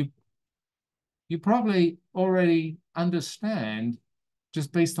 you probably already understand,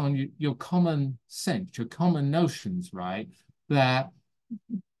 just based on your common sense, your common notions, right? That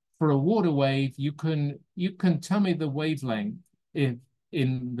for a water wave, you can tell me the wavelength if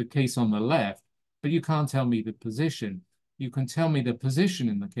in the case on the left, but you can't tell me the position. You can tell me the position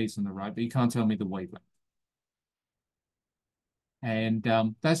in the case on the right, but you can't tell me the wavelength. And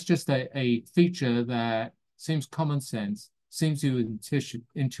that's just a feature that seems common sense, seems to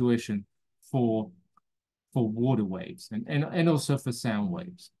intuition for water waves and also for sound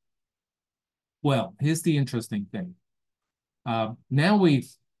waves. Well, here's the interesting thing. Now we've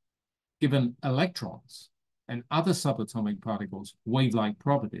given electrons and other subatomic particles wave-like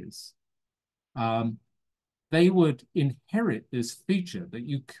properties. they would inherit this feature that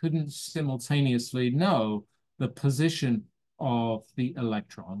you couldn't simultaneously know the position of the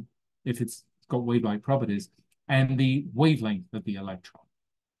electron, if it's got wave-like properties, and the wavelength of the electron.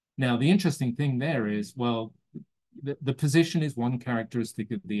 Now, the interesting thing there is, well, the position is one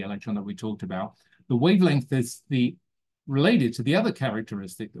characteristic of the electron that we talked about. The wavelength is related to the other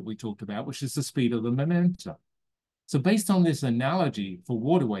characteristic that we talked about, which is the speed of the momentum. So based on this analogy for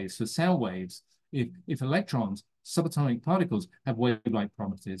water waves, for sound waves, if electrons, subatomic particles, have wave-like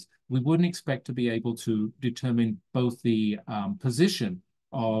properties, we wouldn't expect to be able to determine both the position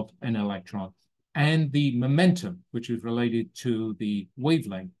of an electron and the momentum, which is related to the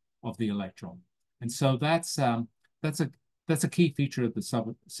wavelength of the electron. And so that's a key feature of the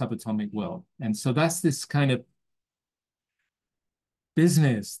subatomic world. And so that's this kind of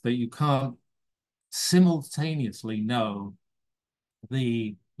business that you can't simultaneously know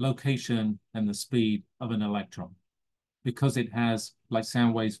the location and the speed of an electron because it has, like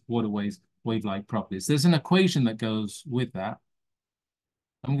sound waves, water waves, wave-like properties. There's an equation that goes with that.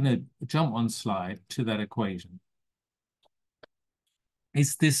 I'm going to jump one slide to that equation.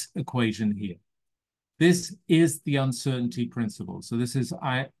 It's this equation here. This is the uncertainty principle. So this is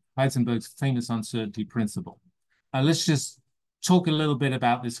Heisenberg's famous uncertainty principle. Let's just talk a little bit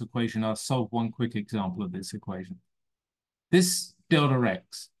about this equation. I'll solve one quick example of this equation. This delta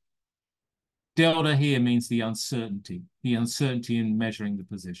x. Delta here means the uncertainty in measuring the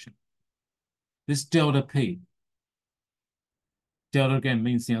position. This delta p. Delta again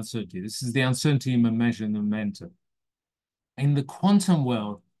means the uncertainty. This is the uncertainty in measuring the momentum. In the quantum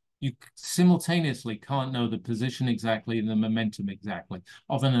world, you simultaneously can't know the position exactly and the momentum exactly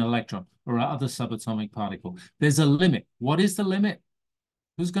of an electron or other subatomic particle. There's a limit. What is the limit?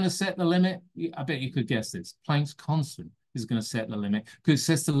 Who's going to set the limit? I bet you could guess this. Planck's constant is going to set the limit because it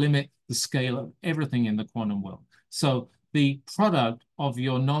sets the limit, the scale of everything in the quantum world. So the product of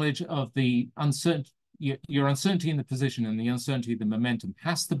your knowledge of the uncertainty, your uncertainty in the position and the uncertainty of the momentum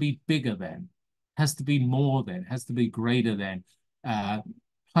has to be bigger than, has to be more than, has to be greater than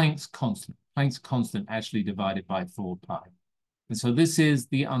Planck's constant. Planck's constant actually divided by 4 pi. And so this is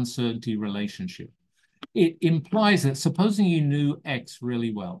the uncertainty relationship. It implies that supposing you knew X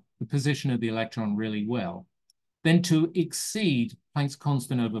really well, the position of the electron really well, then to exceed Planck's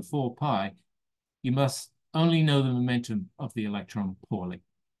constant over 4 pi, you must only know the momentum of the electron poorly.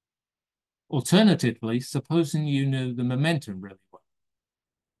 Alternatively, supposing you knew the momentum really well,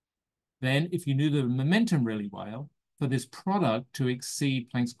 then if you knew the momentum really well, for this product to exceed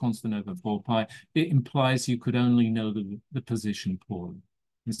Planck's constant over 4 pi, it implies you could only know the position poorly.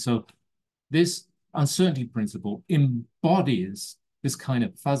 And so this uncertainty principle embodies this kind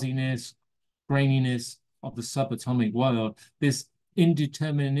of fuzziness, graininess of the subatomic world, this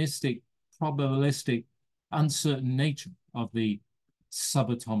indeterministic, probabilistic, uncertain nature of the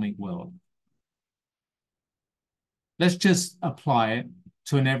subatomic world. Let's just apply it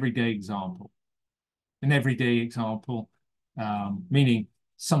to an everyday example. An everyday example, meaning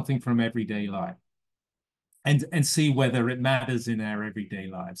something from everyday life. And see whether it matters in our everyday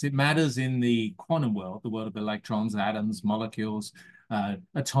lives. It matters in the quantum world, the world of electrons, atoms, molecules,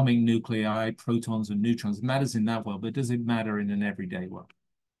 atomic nuclei, protons and neutrons. It matters in that world, but does it matter in an everyday world?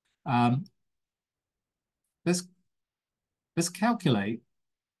 Let's calculate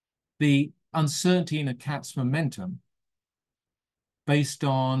the uncertainty in a cat's momentum based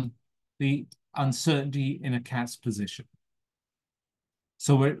on the uncertainty in a cat's position.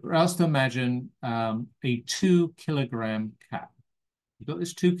 So we're asked to imagine a 2-kilogram cat. We've got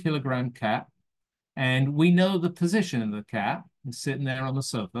this 2-kilogram cat, and we know the position of the cat. It's sitting there on the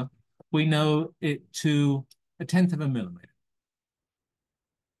sofa. We know it to 1/10 of a millimeter.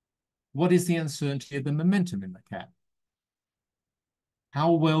 What is the uncertainty of the momentum in the cat?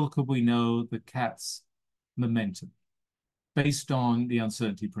 How well could we know the cat's momentum based on the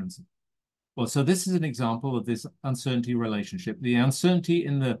uncertainty principle? Well, so this is an example of this uncertainty relationship. The uncertainty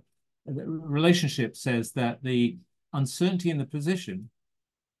in the relationship says that the uncertainty in the position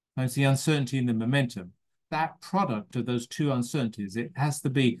times the uncertainty in the momentum, that product of those two uncertainties, it has to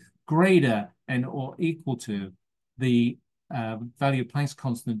be greater and or equal to the value of Planck's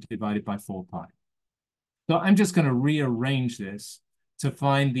constant divided by 4 pi. So I'm just going to rearrange this to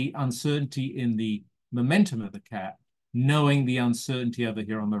find the uncertainty in the momentum of the cat, knowing the uncertainty over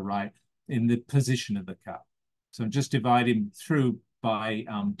here on the right in the position of the cat. So I'm just dividing through by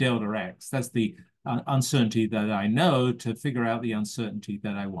delta x. That's the uncertainty that I know to figure out the uncertainty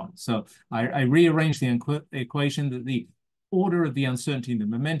that I want. So I rearrange the equation that the order of the uncertainty in the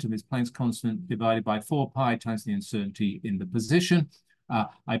momentum is Planck's constant divided by 4 pi times the uncertainty in the position.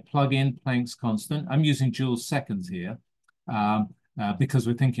 I plug in Planck's constant. I'm using Joule's seconds here because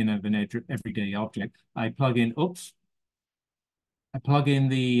we're thinking of an everyday object. I plug in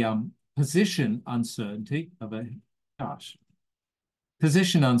the position uncertainty of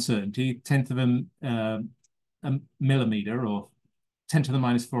position uncertainty, tenth of a millimeter, or 10 to the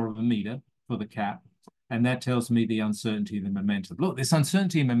minus 4 of a meter for the cap. And that tells me the uncertainty of the momentum. Look, this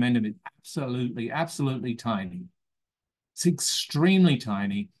uncertainty and momentum is absolutely tiny. It's extremely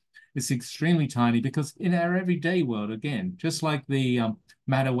tiny. It's extremely tiny because in our everyday world, again, just like the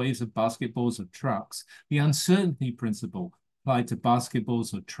matter waves of basketballs or trucks, the uncertainty principle applied to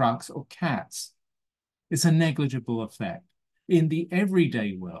basketballs or trucks or cats is a negligible effect. In the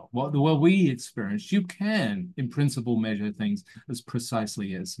everyday world, the world we experience, you can, in principle, measure things as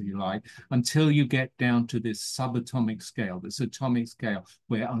precisely as you like until you get down to this subatomic scale, this atomic scale,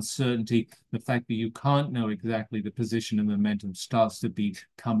 where uncertainty, the fact that you can't know exactly the position and momentum, starts to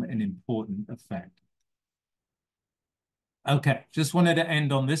become an important effect. Okay, just wanted to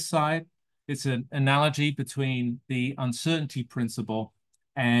end on this side. It's an analogy between the uncertainty principle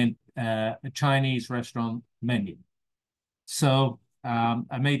and a Chinese restaurant menu. So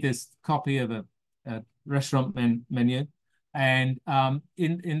I made this copy of a restaurant menu. And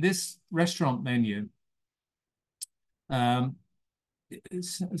in this restaurant menu,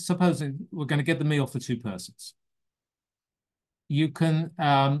 supposing we're going to get the meal for 2 persons, you can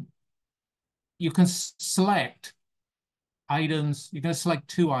select items. You're going to select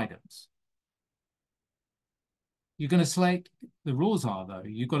 2 items. You're going to select, the rules are though,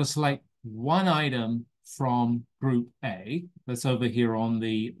 you've got to select 1 item from group A, that's over here on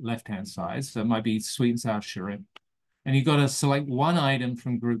the left-hand side. So it might be sweet and sour shrimp. And you've got to select 1 item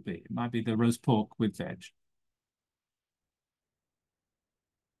from group B. It might be the roast pork with veg.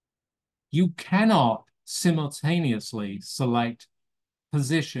 You cannot simultaneously select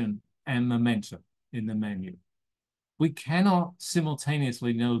position and momentum in the menu. We cannot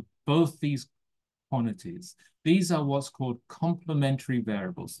simultaneously know both these quantities. These are what's called complementary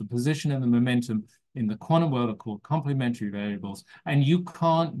variables. The position and the momentum in the quantum world are called complementary variables. And you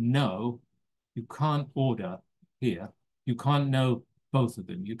can't order here. You can't know both of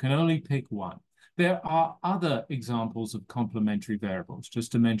them. You can only pick one. There are other examples of complementary variables.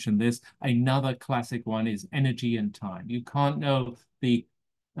 Just to mention this, another classic one is energy and time. You can't know the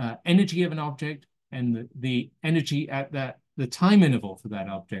energy of an object and the energy at the time interval for that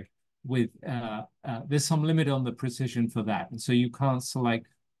object. There's some limit on the precision for that. And so you can't select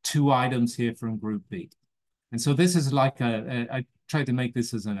 2 items here from group B. And so this is like I tried to make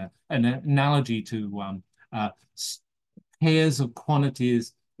this as an analogy to pairs of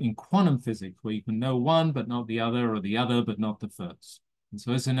quantities in quantum physics, where you can know one but not the other, or the other but not the first. And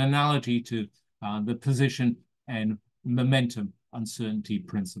so it's an analogy to the position and momentum uncertainty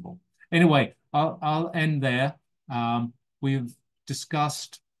principle. Anyway, I'll end there. We've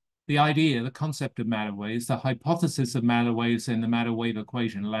discussed the idea, the concept of matter waves, the hypothesis of matter waves in the matter wave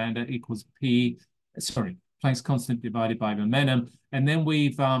equation, lambda equals Planck's constant divided by momentum. And then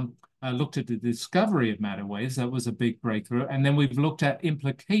we've looked at the discovery of matter waves. That was a big breakthrough. And then we've looked at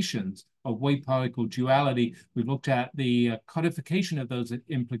implications of wave-particle duality. We've looked at the codification of those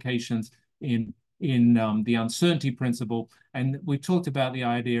implications in the uncertainty principle. And we talked about the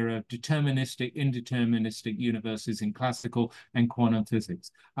idea of deterministic, indeterministic universes in classical and quantum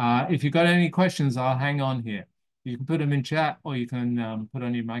physics. If you've got any questions, I'll hang on here. You can put them in chat, or you can put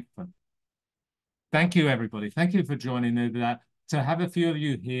on your microphone. Thank you, everybody. Thank you for joining me. To have a few of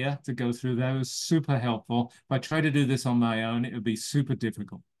you here to go through that was super helpful. If I try to do this on my own, it would be super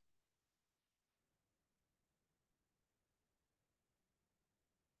difficult.